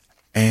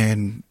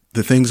 And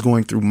the things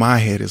going through my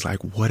head is like,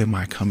 what am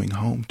I coming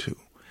home to?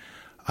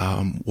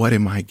 What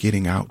am I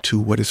getting out to?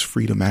 What is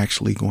freedom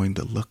actually going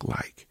to look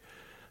like?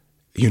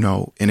 You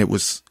know, and it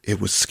was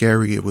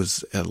scary. It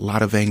was a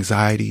lot of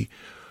anxiety,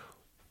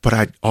 but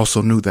I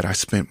also knew that I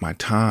spent my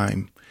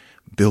time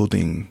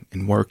building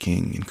and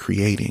working and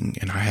creating,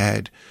 and I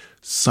had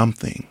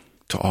something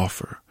to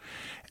offer.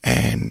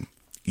 And,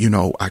 you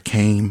know, I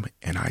came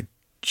and I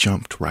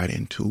jumped right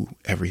into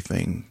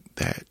everything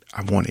that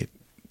I wanted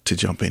to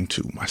jump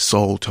into. My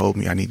soul told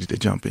me I needed to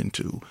jump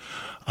into.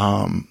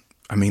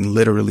 I mean,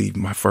 literally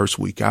my first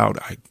week out,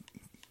 I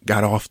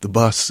got off the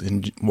bus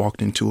and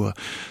walked into a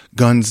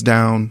Guns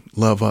Down,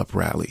 Love Up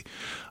rally.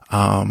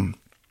 And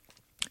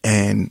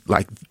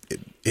like,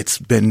 it's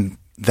been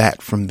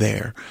that from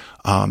there.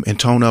 And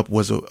Tone Up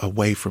was a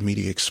way for me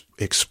to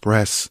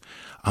express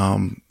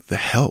the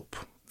help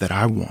that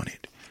I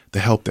wanted, the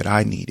help that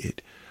I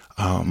needed,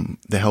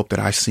 the help that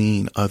I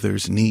seen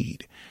others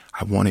need.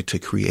 I wanted to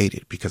create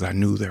it because I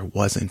knew there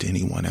wasn't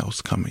anyone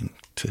else coming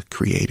to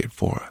create it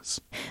for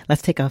us.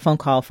 Let's take a phone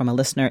call from a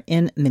listener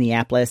in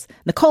Minneapolis.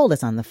 Nicole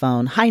is on the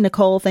phone. Hi,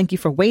 Nicole. Thank you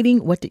for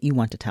waiting. What do you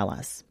want to tell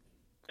us?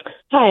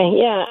 Hi.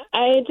 Yeah,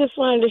 I just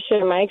wanted to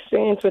share my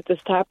experience with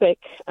this topic.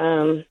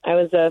 I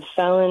was a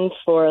felon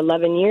for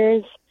 11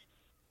 years,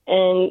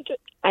 and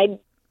I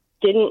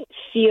didn't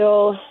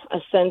feel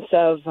a sense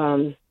of,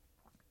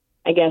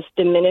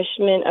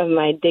 diminishment of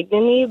my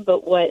dignity,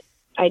 but what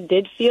I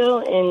did feel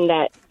in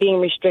that being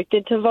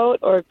restricted to vote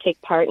or take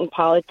part in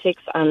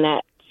politics on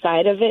that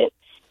side of it,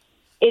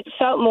 it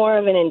felt more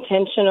of an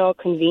intentional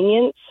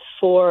convenience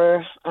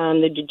for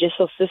the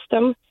judicial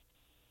system.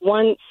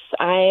 Once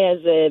I,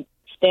 as a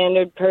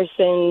standard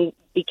person,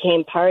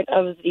 became part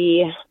of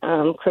the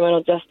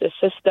criminal justice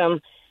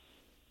system,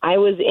 I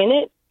was in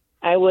it.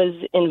 I was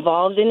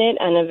involved in it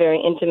on a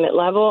very intimate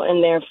level,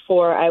 and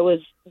therefore I was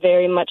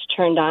very much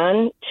turned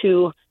on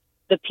to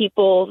the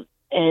people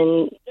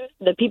and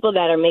the people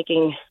that are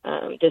making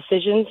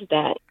decisions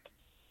that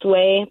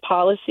sway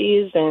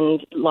policies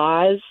and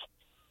laws.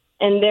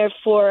 And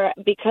therefore,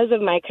 because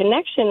of my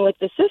connection with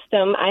the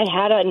system, I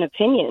had an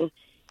opinion.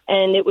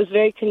 And it was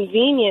very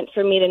convenient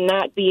for me to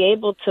not be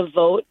able to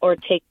vote or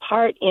take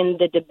part in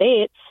the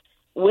debates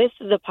with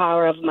the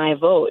power of my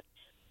vote,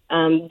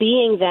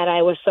 being that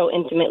I was so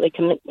intimately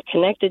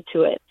connected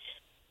to it.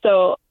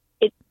 So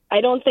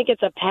I don't think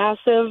it's a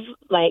passive,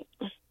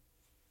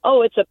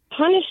 it's a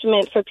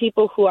punishment for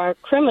people who are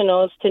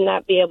criminals to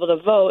not be able to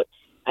vote.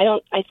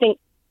 I think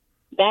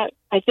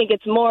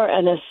it's more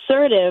an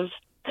assertive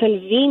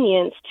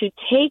convenience to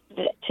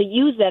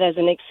use that as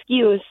an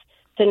excuse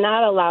to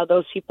not allow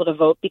those people to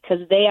vote because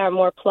they are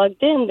more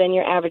plugged in than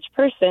your average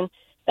person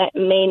that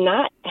may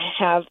not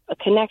have a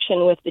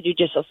connection with the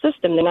judicial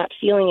system. They're not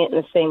feeling it in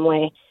the same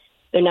way.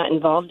 They're not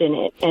involved in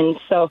it. And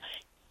so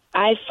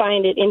I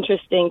find it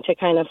interesting to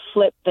kind of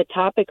flip the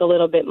topic a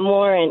little bit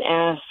more and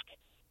ask,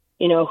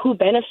 who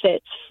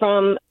benefits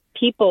from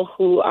people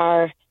who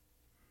are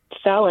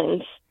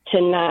felons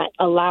to not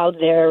allow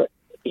their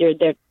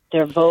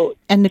vote.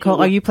 And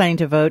Nicole, are you planning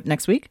to vote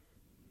next week?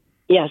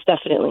 Yes,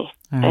 definitely.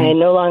 Right. I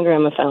no longer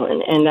am a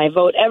felon, and I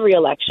vote every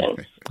election.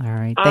 All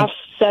right. Off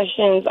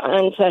sessions,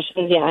 on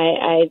sessions,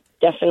 I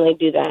definitely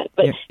do that.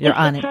 But you're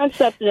on the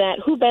concept that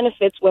who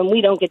benefits when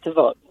we don't get to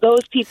vote?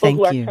 Those people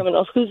who are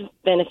criminals, who's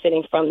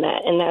benefiting from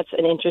that? And that's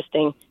an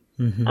interesting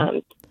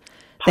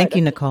Thank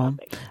you, Nicole.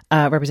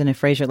 Representative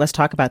Frazier, let's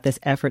talk about this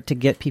effort to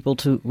get people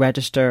to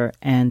register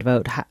and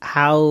vote.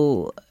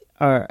 How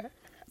are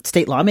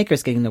state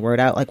lawmakers getting the word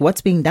out? Like,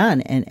 what's being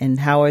done, and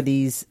how are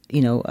these,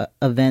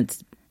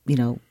 events,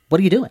 what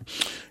are you doing?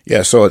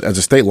 Yeah, so as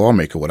a state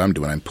lawmaker, what I'm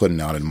doing, I'm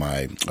putting out in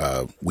my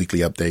weekly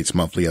updates,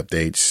 monthly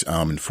updates,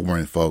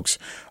 informing folks.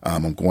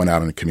 I'm going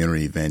out on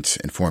community events,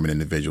 informing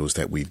individuals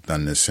that we've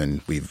done this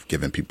and we've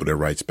given people their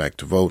rights back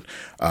to vote.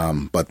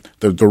 But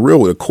the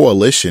real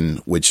coalition,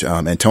 which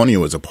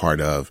Antonio is a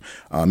part of,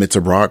 it's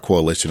a broad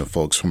coalition of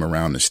folks from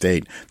around the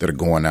state that are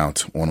going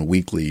out on a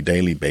weekly,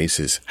 daily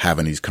basis,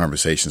 having these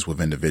conversations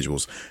with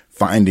individuals,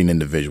 finding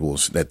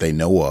individuals that they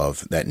know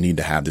of that need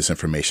to have this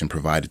information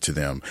provided to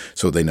them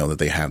so they know that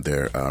they have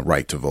their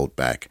right to vote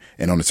back.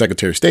 And on the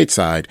Secretary of State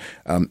side,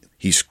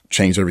 he's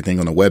changed everything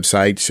on the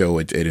website, so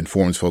it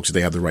informs folks that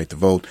they have the right to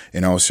vote.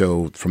 And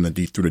also through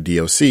the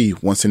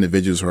DOC, once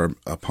individuals are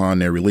upon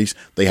their release,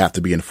 they have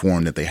to be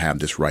informed that they have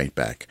this right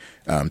back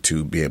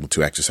to be able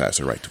to exercise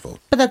their right to vote.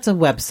 But that's a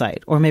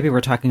website, or maybe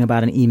we're talking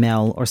about an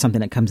email or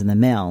something that comes in the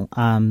mail.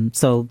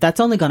 So that's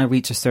only going to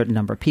reach a certain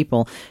number of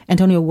people.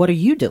 Antonio, what are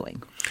you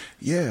doing?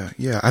 Yeah.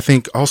 I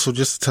think also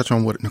just to touch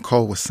on what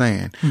Nicole was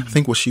saying, I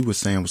think what she was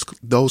saying was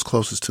those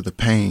closest to the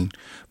pain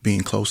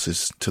being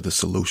closest to the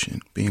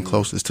solution, being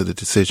closest to the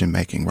decision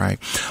making, right?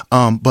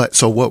 But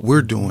so what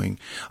we're doing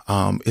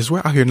is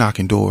we're out here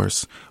knocking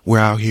doors. We're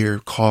out here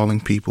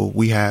calling people.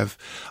 We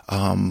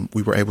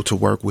were able to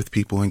work with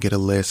people and get a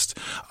list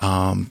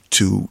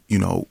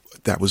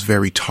that was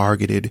very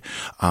targeted.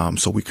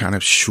 So we're kind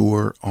of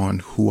sure on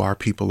who our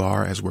people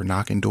are as we're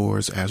knocking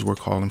doors, as we're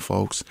calling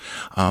folks.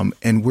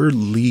 And we're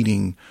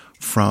leading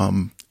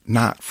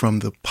not from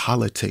the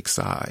politics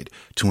side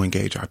to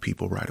engage our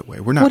people right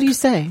away. We're not. What do you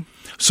say?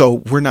 So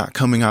we're not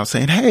coming out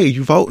saying, hey,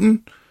 you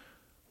voting?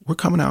 We're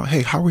coming out,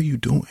 hey, how are you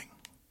doing?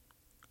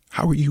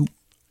 How are you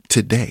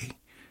today?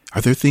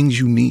 Are there things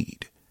you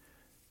need?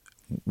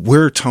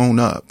 We're Tone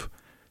Up.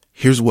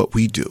 Here's what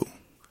we do.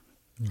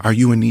 Are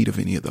you in need of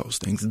any of those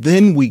things?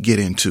 Then we get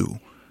into,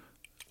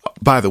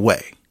 by the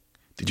way,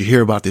 did you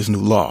hear about this new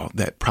law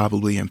that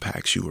probably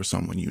impacts you or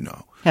someone you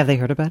know? Have they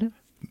heard about it?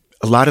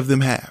 A lot of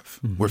them have.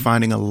 We're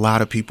finding a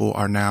lot of people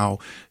are now,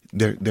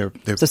 they're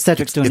so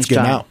Cedric's doing his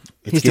getting job. out.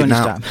 It's He's getting doing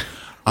his out.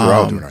 We're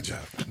all doing our job.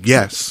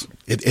 Yes.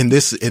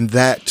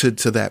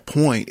 To that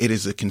point, it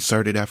is a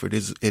concerted effort.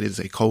 It is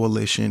a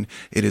coalition.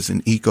 It is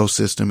an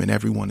ecosystem, and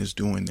everyone is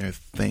doing their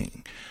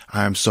thing.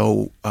 I am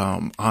so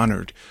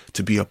honored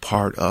to be a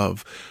part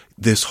of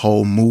this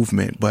whole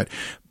movement, but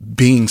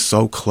being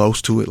so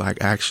close to it, like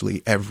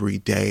actually every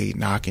day,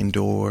 knocking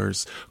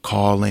doors,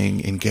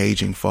 calling,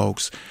 engaging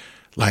folks,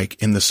 like,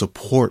 and the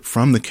support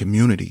from the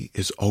community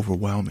is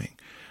overwhelming.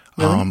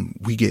 Really?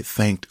 We get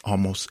thanked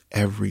almost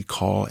every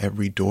call,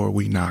 every door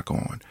we knock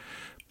on,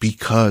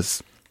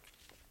 because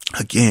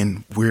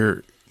again,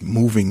 we're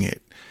moving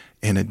it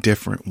in a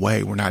different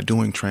way. We're not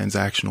doing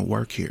transactional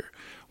work here.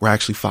 We're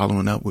actually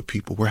following up with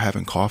people. We're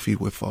having coffee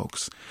with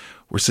folks.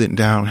 We're sitting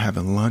down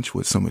having lunch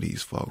with some of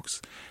these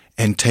folks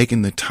and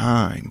taking the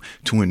time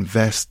to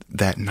invest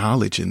that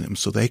knowledge in them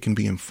so they can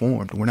be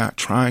informed. We're not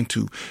trying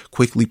to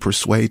quickly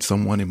persuade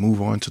someone and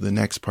move on to the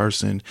next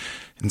person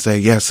and say,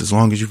 yes, as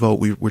long as you vote,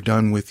 we're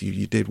done with you.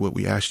 You did what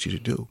we asked you to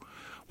do.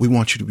 We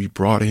want you to be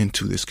brought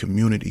into this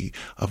community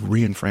of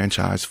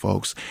re-enfranchised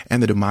folks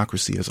and the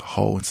democracy as a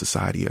whole and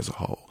society as a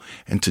whole.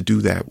 And to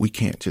do that, we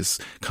can't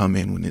just come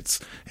in when it's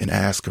an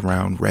ask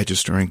around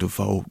registering to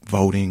vote,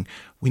 voting.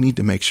 We need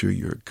to make sure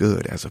you're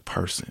good as a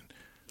person.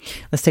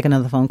 Let's take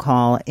another phone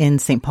call in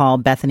St. Paul.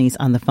 Bethany's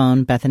on the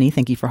phone. Bethany,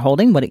 thank you for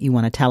holding. What do you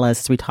want to tell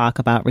us as we talk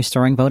about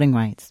restoring voting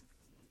rights?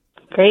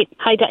 Great.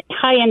 Hi,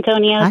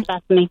 Antonio. Hi. It's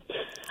Bethany.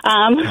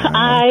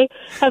 I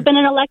have been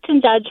an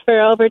election judge for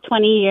over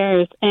 20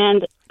 years.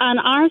 And on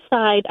our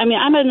side,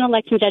 I'm an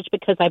election judge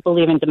because I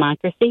believe in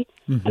democracy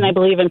and I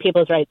believe in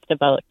people's rights to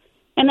vote.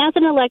 And as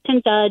an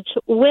election judge,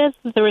 with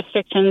the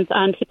restrictions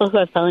on people who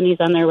have felonies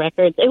on their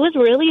records, it was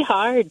really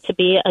hard to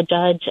be a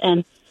judge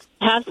and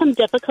have some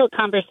difficult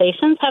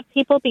conversations, have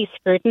people be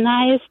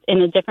scrutinized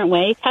in a different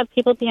way, have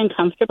people be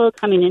uncomfortable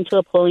coming into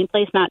a polling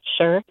place not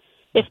sure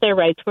if their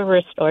rights were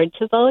restored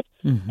to vote.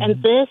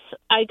 And this,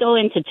 I go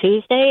into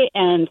Tuesday,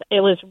 and it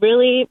was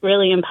really,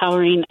 really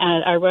empowering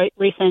at our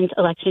recent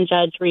election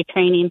judge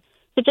retraining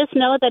to just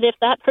know that if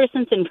that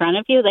person's in front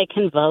of you, they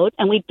can vote,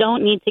 and we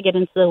don't need to get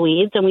into the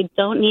weeds, and we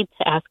don't need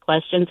to ask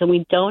questions, and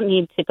we don't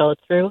need to go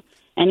through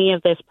any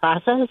of this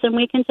process, and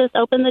we can just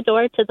open the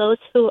door to those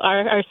who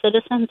are our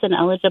citizens and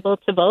eligible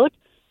to vote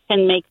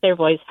and make their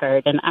voice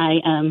heard. And I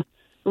am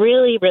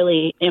really,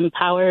 really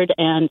empowered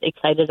and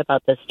excited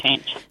about this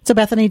change. So,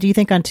 Bethany, do you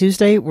think on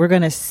Tuesday we're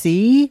going to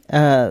see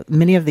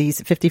many of these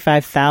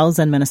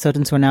 55,000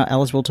 Minnesotans who are now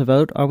eligible to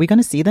vote? Are we going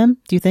to see them,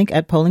 do you think,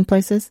 at polling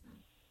places?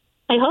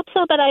 I hope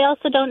so, but I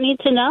also don't need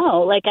to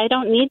know. Like, I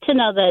don't need to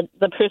know that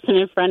the person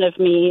in front of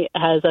me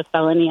has a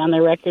felony on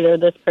their record or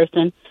this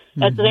person.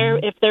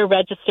 If they're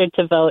registered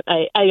to vote,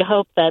 I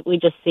hope that we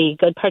just see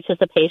good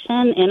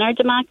participation in our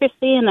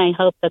democracy, and I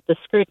hope that the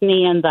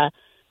scrutiny and the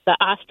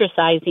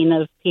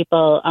ostracizing of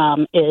people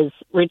is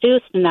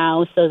reduced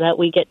now so that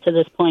we get to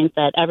this point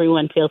that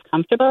everyone feels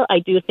comfortable. I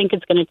do think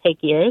it's going to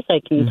take years. I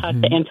can talk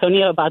to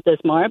Antonio about this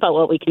more, about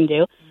what we can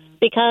do,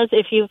 because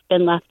if you've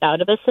been left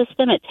out of a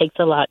system, it takes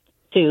a lot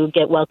to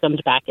get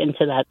welcomed back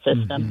into that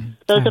system.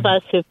 Those of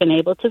us who've been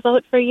able to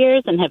vote for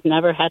years and have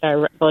never had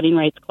our voting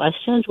rights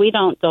questioned, we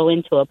don't go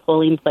into a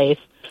polling place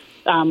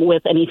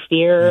with any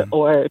fear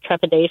or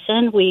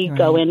trepidation. We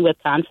go in with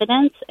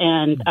confidence,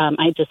 and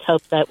I just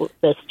hope that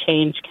this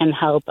change can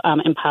help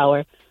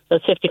empower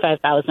those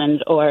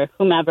 55,000 or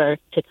whomever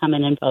to come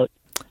in and vote.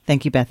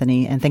 Thank you,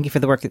 Bethany, and thank you for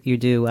the work that you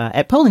do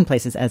at polling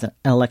places as an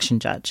election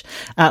judge.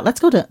 Let's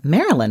go to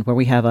Maryland, where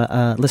we have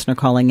a listener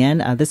calling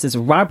in. This is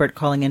Robert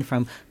calling in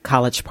from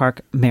College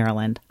Park,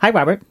 Maryland. Hi,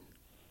 Robert.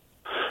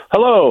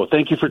 Hello.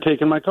 Thank you for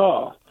taking my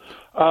call.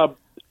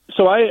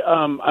 So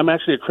I'm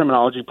actually a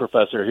criminology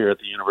professor here at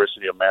the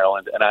University of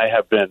Maryland, and I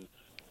have been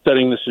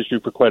studying this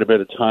issue for quite a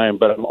bit of time,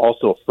 but I'm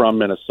also from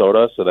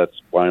Minnesota, so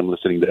that's why I'm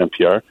listening to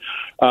NPR.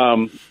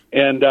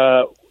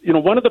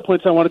 One of the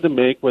points I wanted to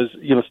make was,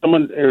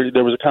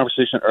 there was a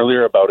conversation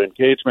earlier about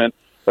engagement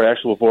or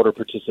actual voter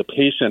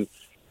participation.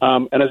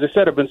 And as I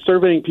said, I've been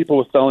surveying people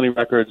with felony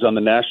records on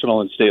the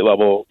national and state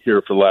level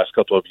here for the last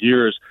couple of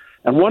years.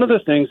 And one of the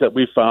things that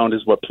we found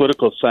is what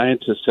political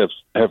scientists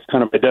have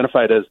kind of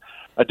identified as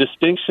a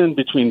distinction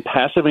between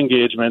passive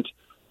engagement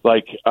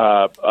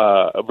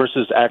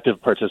versus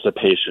active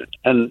participation.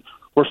 And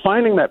we're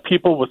finding that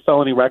people with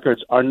felony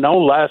records are no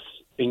less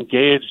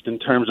engaged in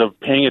terms of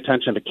paying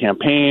attention to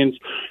campaigns,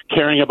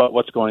 caring about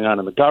what's going on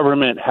in the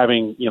government,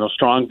 having,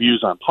 strong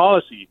views on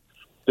policy.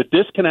 The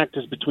disconnect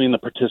is between the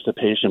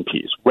participation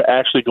piece. We're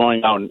actually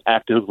going out and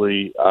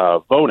actively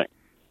voting.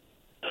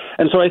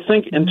 And so I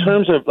think in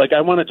terms of,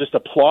 I want to just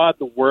applaud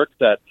the work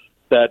that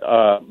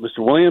Mr.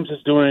 Williams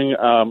is doing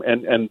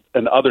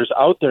and others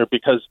out there,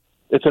 because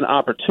it's an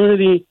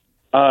opportunity.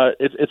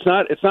 It's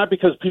not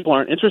because people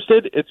aren't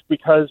interested. It's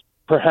because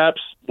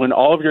perhaps when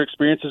all of your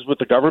experiences with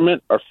the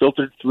government are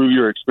filtered through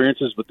your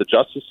experiences with the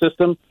justice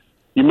system,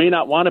 you may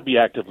not want to be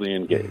actively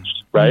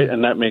engaged, right?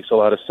 And that makes a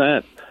lot of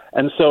sense.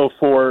 And so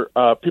for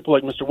people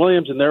like Mr.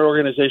 Williams and their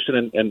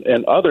organization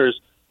and others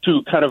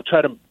to kind of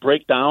try to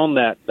break down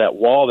that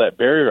wall, that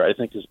barrier, I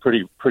think is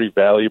pretty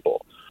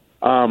valuable.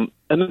 And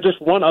then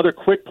just one other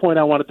quick point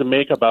I wanted to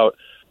make about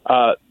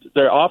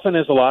there often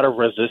is a lot of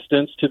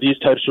resistance to these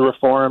types of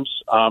reforms,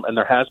 and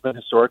there has been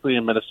historically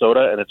in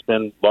Minnesota, and it's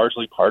been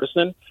largely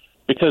partisan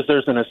because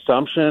there's an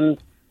assumption,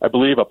 I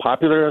believe a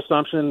popular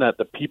assumption, that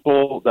the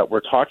people that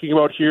we're talking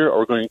about here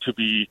are going to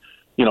be,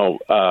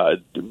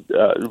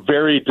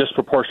 very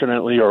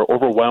disproportionately or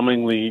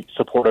overwhelmingly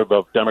supportive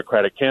of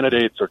Democratic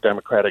candidates or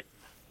Democratic,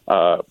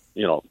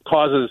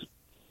 causes.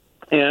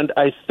 And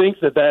I think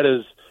that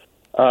is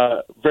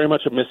very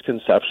much a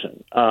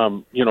misconception.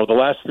 The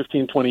last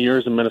 15, 20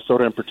 years in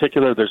Minnesota in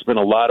particular, there's been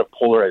a lot of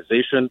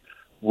polarization,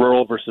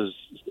 rural versus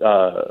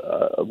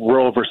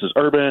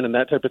urban and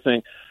that type of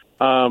thing.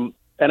 And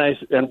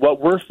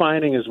what we're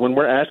finding is when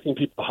we're asking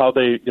people how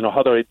they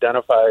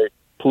identify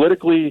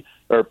politically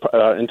or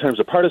in terms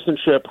of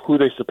partisanship, who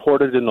they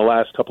supported in the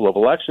last couple of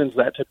elections,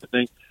 that type of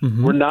thing,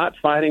 we're not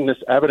finding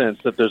this evidence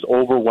that there's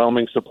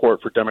overwhelming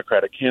support for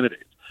Democratic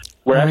candidates.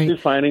 We're actually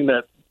finding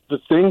that the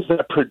things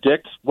that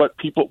predict the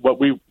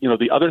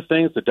other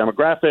things, the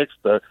demographics,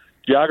 the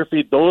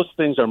geography, those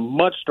things are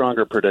much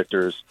stronger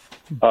predictors.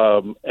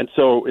 And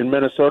so in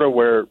Minnesota,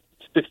 where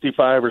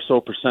 65% or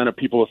so of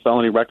people with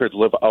felony records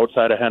live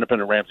outside of Hennepin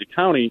and Ramsey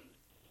County,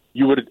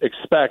 you would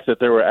expect that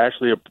there would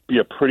actually be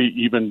a pretty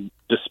even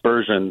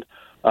dispersion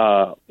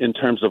in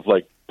terms of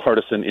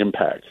partisan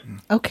impact.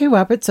 Okay,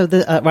 Robert. So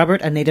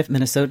Robert, a native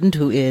Minnesotan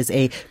who is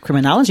a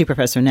criminology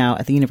professor now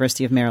at the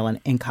University of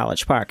Maryland in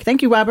College Park.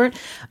 Thank you, Robert.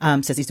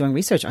 Says he's doing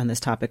research on this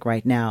topic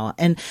right now.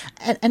 And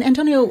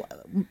Antonio,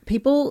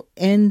 people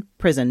in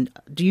prison,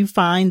 do you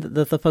find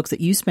that the folks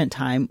that you spent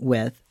time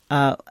with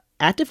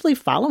actively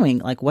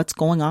following what's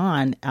going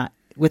on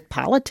with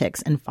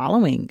politics and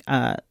following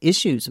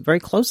issues very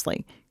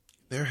closely?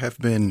 There have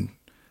been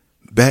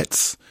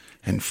bets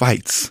and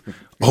fights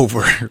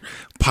over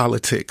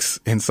politics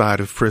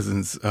inside of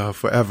prisons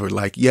forever.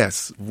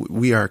 Yes,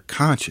 we are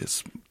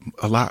conscious,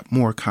 a lot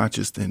more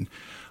conscious than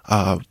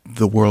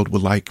the world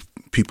would like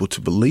people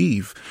to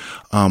believe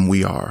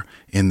we are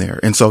in there.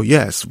 And so,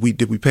 yes,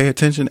 did we pay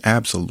attention?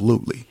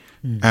 Absolutely.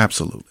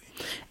 Absolutely.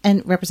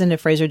 And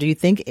Representative Fraser, do you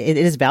think it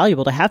is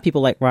valuable to have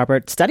people like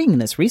Robert studying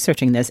this,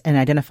 researching this, and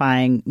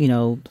identifying,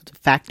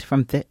 fact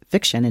from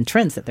fiction and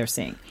trends that they're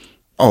seeing?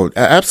 Oh,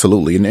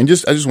 absolutely. And I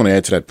just want to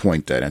add to that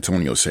point that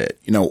Antonio said.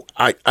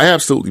 I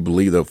absolutely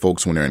believe that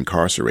folks, when they're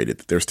incarcerated,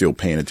 that they're still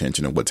paying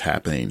attention to what's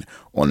happening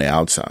on the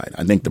outside.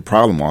 I think the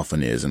problem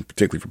often is, and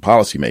particularly for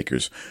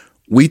policymakers,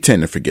 we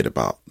tend to forget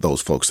about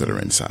those folks that are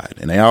inside.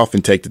 And I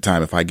often take the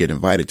time, if I get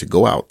invited, to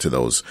go out to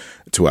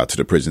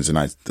the prisons, and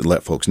I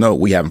let folks know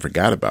we haven't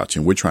forgot about you.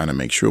 And we're trying to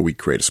make sure we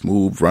create a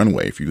smooth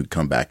runway for you to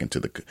come back into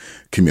the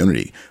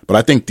community. But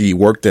I think the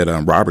work that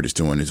Robert is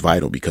doing is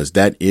vital, because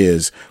that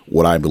is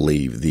what I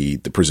believe the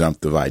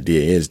presumptive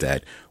idea is,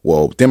 that,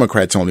 well,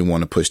 Democrats only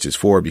want to push this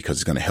forward because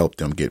it's going to help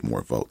them get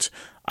more votes.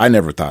 I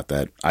never thought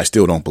that. I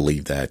still don't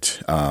believe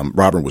that.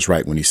 Robert was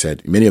right when he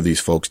said many of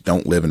these folks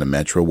don't live in the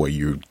metro where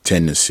you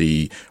tend to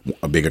see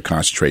a bigger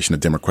concentration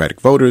of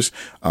Democratic voters.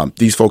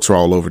 These folks are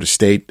all over the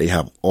state. They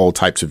have all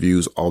types of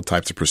views, all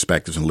types of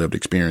perspectives and lived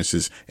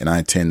experiences, and I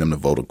intend them to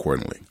vote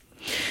accordingly.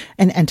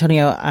 And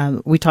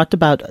Antonio, we talked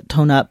about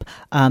Tone Up,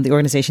 the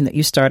organization that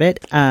you started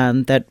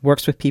that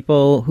works with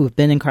people who have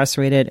been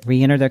incarcerated,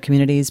 re-enter their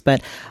communities.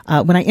 But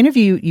when I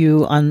interviewed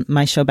you on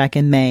my show back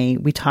in May,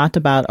 we talked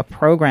about a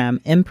program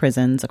in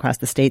prisons across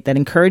the state that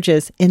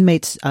encourages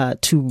inmates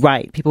to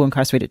write, people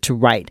incarcerated to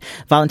write.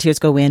 Volunteers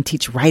go in,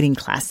 teach writing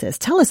classes.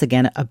 Tell us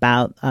again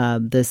about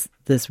this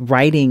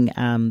writing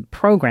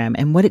program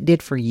and what it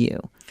did for you.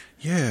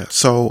 Yeah.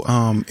 So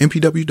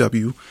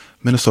MPWW,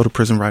 Minnesota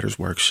Prison Writers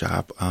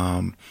Workshop,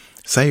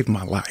 saved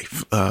my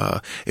life.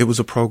 It was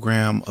a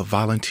program of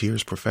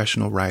volunteers,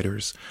 professional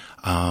writers,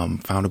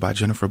 founded by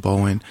Jennifer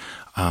Bowen.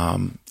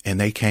 And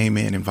they came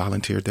in and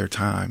volunteered their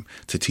time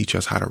to teach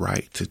us how to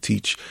write, to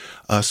teach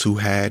us who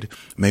had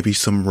maybe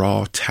some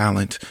raw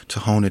talent to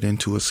hone it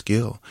into a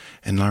skill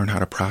and learn how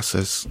to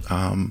process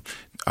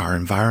our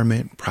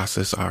environment,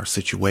 process our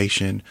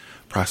situation,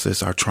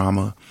 process our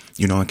trauma,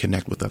 and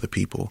connect with other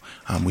people.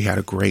 We had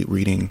a great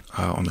reading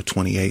on the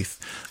 28th,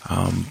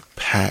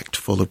 packed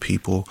full of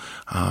people,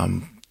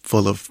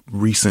 full of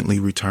recently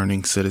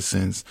returning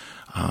citizens.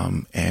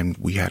 And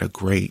we had a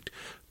great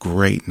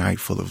night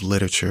full of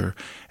literature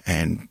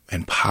and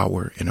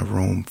power in a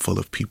room full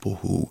of people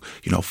who,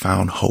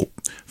 found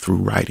hope through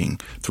writing,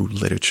 through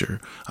literature,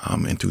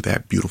 and through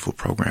that beautiful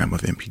program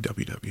of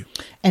MPWW.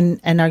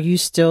 And are you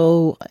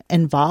still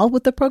involved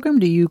with the program?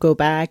 Do you go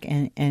back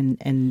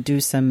and do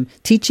some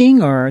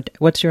teaching, or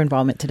what's your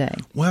involvement today?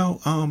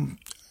 Well,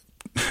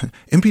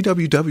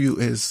 MPWW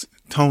is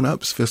Tone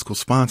Up's fiscal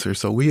sponsor,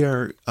 so we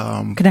are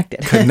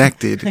connected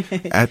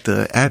at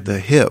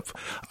the hip.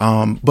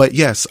 But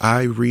yes,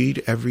 I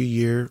read every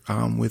year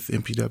with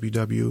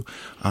MPWW,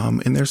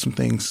 and there's some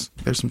things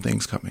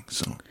coming.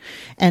 So,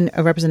 and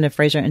Representative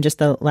Fraser, in just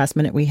the last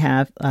minute we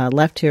have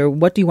left here,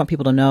 what do you want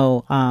people to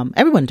know,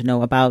 everyone to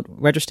know about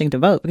registering to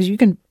vote? Because you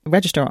can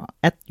register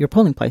at your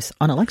polling place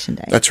on Election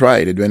Day. That's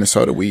right. In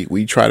Minnesota,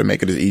 we try to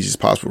make it as easy as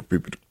possible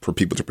for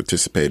people to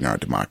participate in our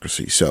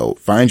democracy. So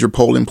find your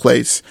polling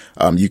place.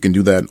 You can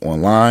do that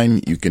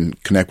online. You can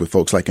connect with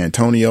folks like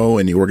Antonio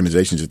and the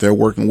organizations that they're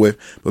working with,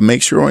 but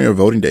make sure on your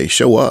voting day,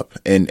 show up.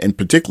 And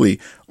particularly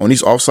on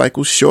these off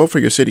cycles, show up for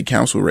your city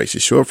council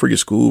races, show up for your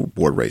school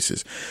board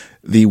races.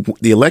 The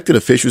elected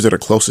officials that are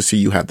closest to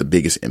you have the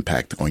biggest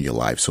impact on your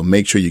life. So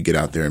make sure you get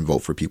out there and vote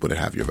for people that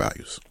have your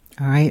values.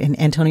 All right. And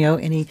Antonio,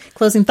 any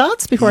closing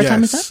thoughts before our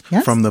time is up?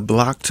 Yes. From the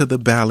block to the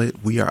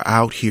ballot, we are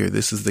out here.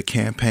 This is the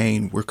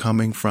campaign. We're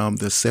coming from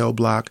the cell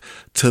block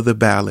to the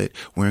ballot.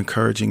 We're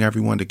encouraging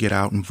everyone to get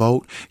out and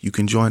vote. You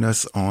can join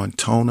us on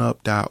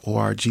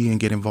toneup.org and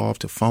get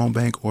involved to phone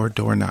bank or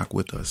door knock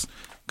with us.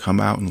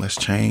 Come out and let's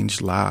change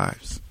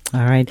lives.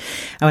 All right.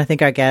 I want to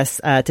thank our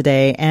guests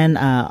today and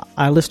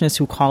our listeners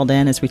who called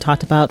in as we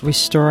talked about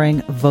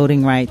restoring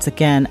voting rights.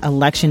 Again,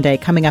 Election Day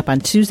coming up on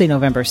Tuesday,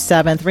 November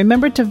 7th.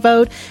 Remember to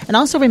vote, and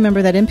also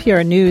remember that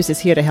NPR News is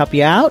here to help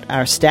you out.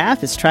 Our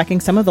staff is tracking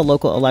some of the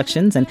local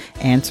elections and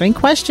answering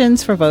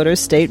questions for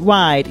voters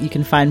statewide. You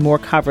can find more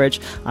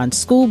coverage on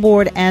school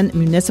board and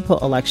municipal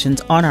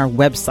elections on our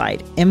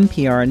website,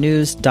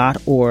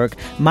 mprnews.org.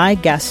 My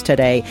guest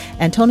today,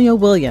 Antonio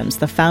Williams,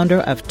 the founder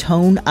of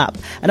Tone Up,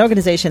 an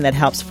organization that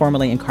helps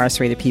formerly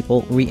incarcerated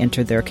people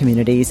re-enter their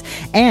communities,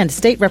 and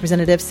State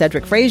Representative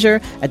Cedric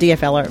Frazier, a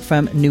DFLer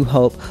from New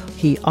Hope.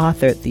 He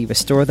authored the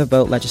Restore the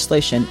Vote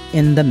legislation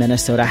in the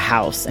Minnesota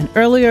House. And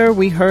earlier,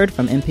 we heard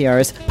from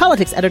NPR's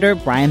politics editor,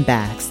 Brian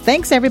Bax.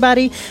 Thanks,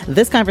 everybody.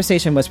 This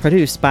conversation was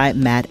produced by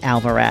Matt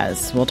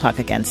Alvarez. We'll talk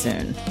again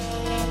soon.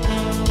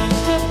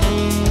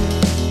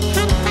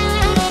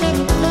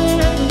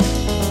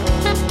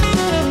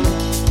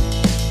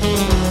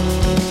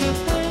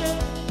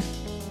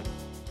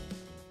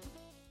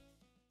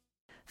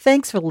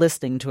 Thanks for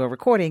listening to a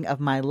recording of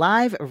my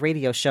live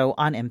radio show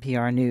on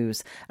NPR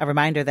News. A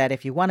reminder that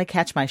if you want to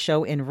catch my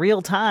show in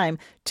real time,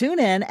 tune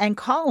in and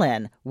call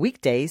in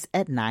weekdays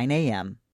at 9 a.m.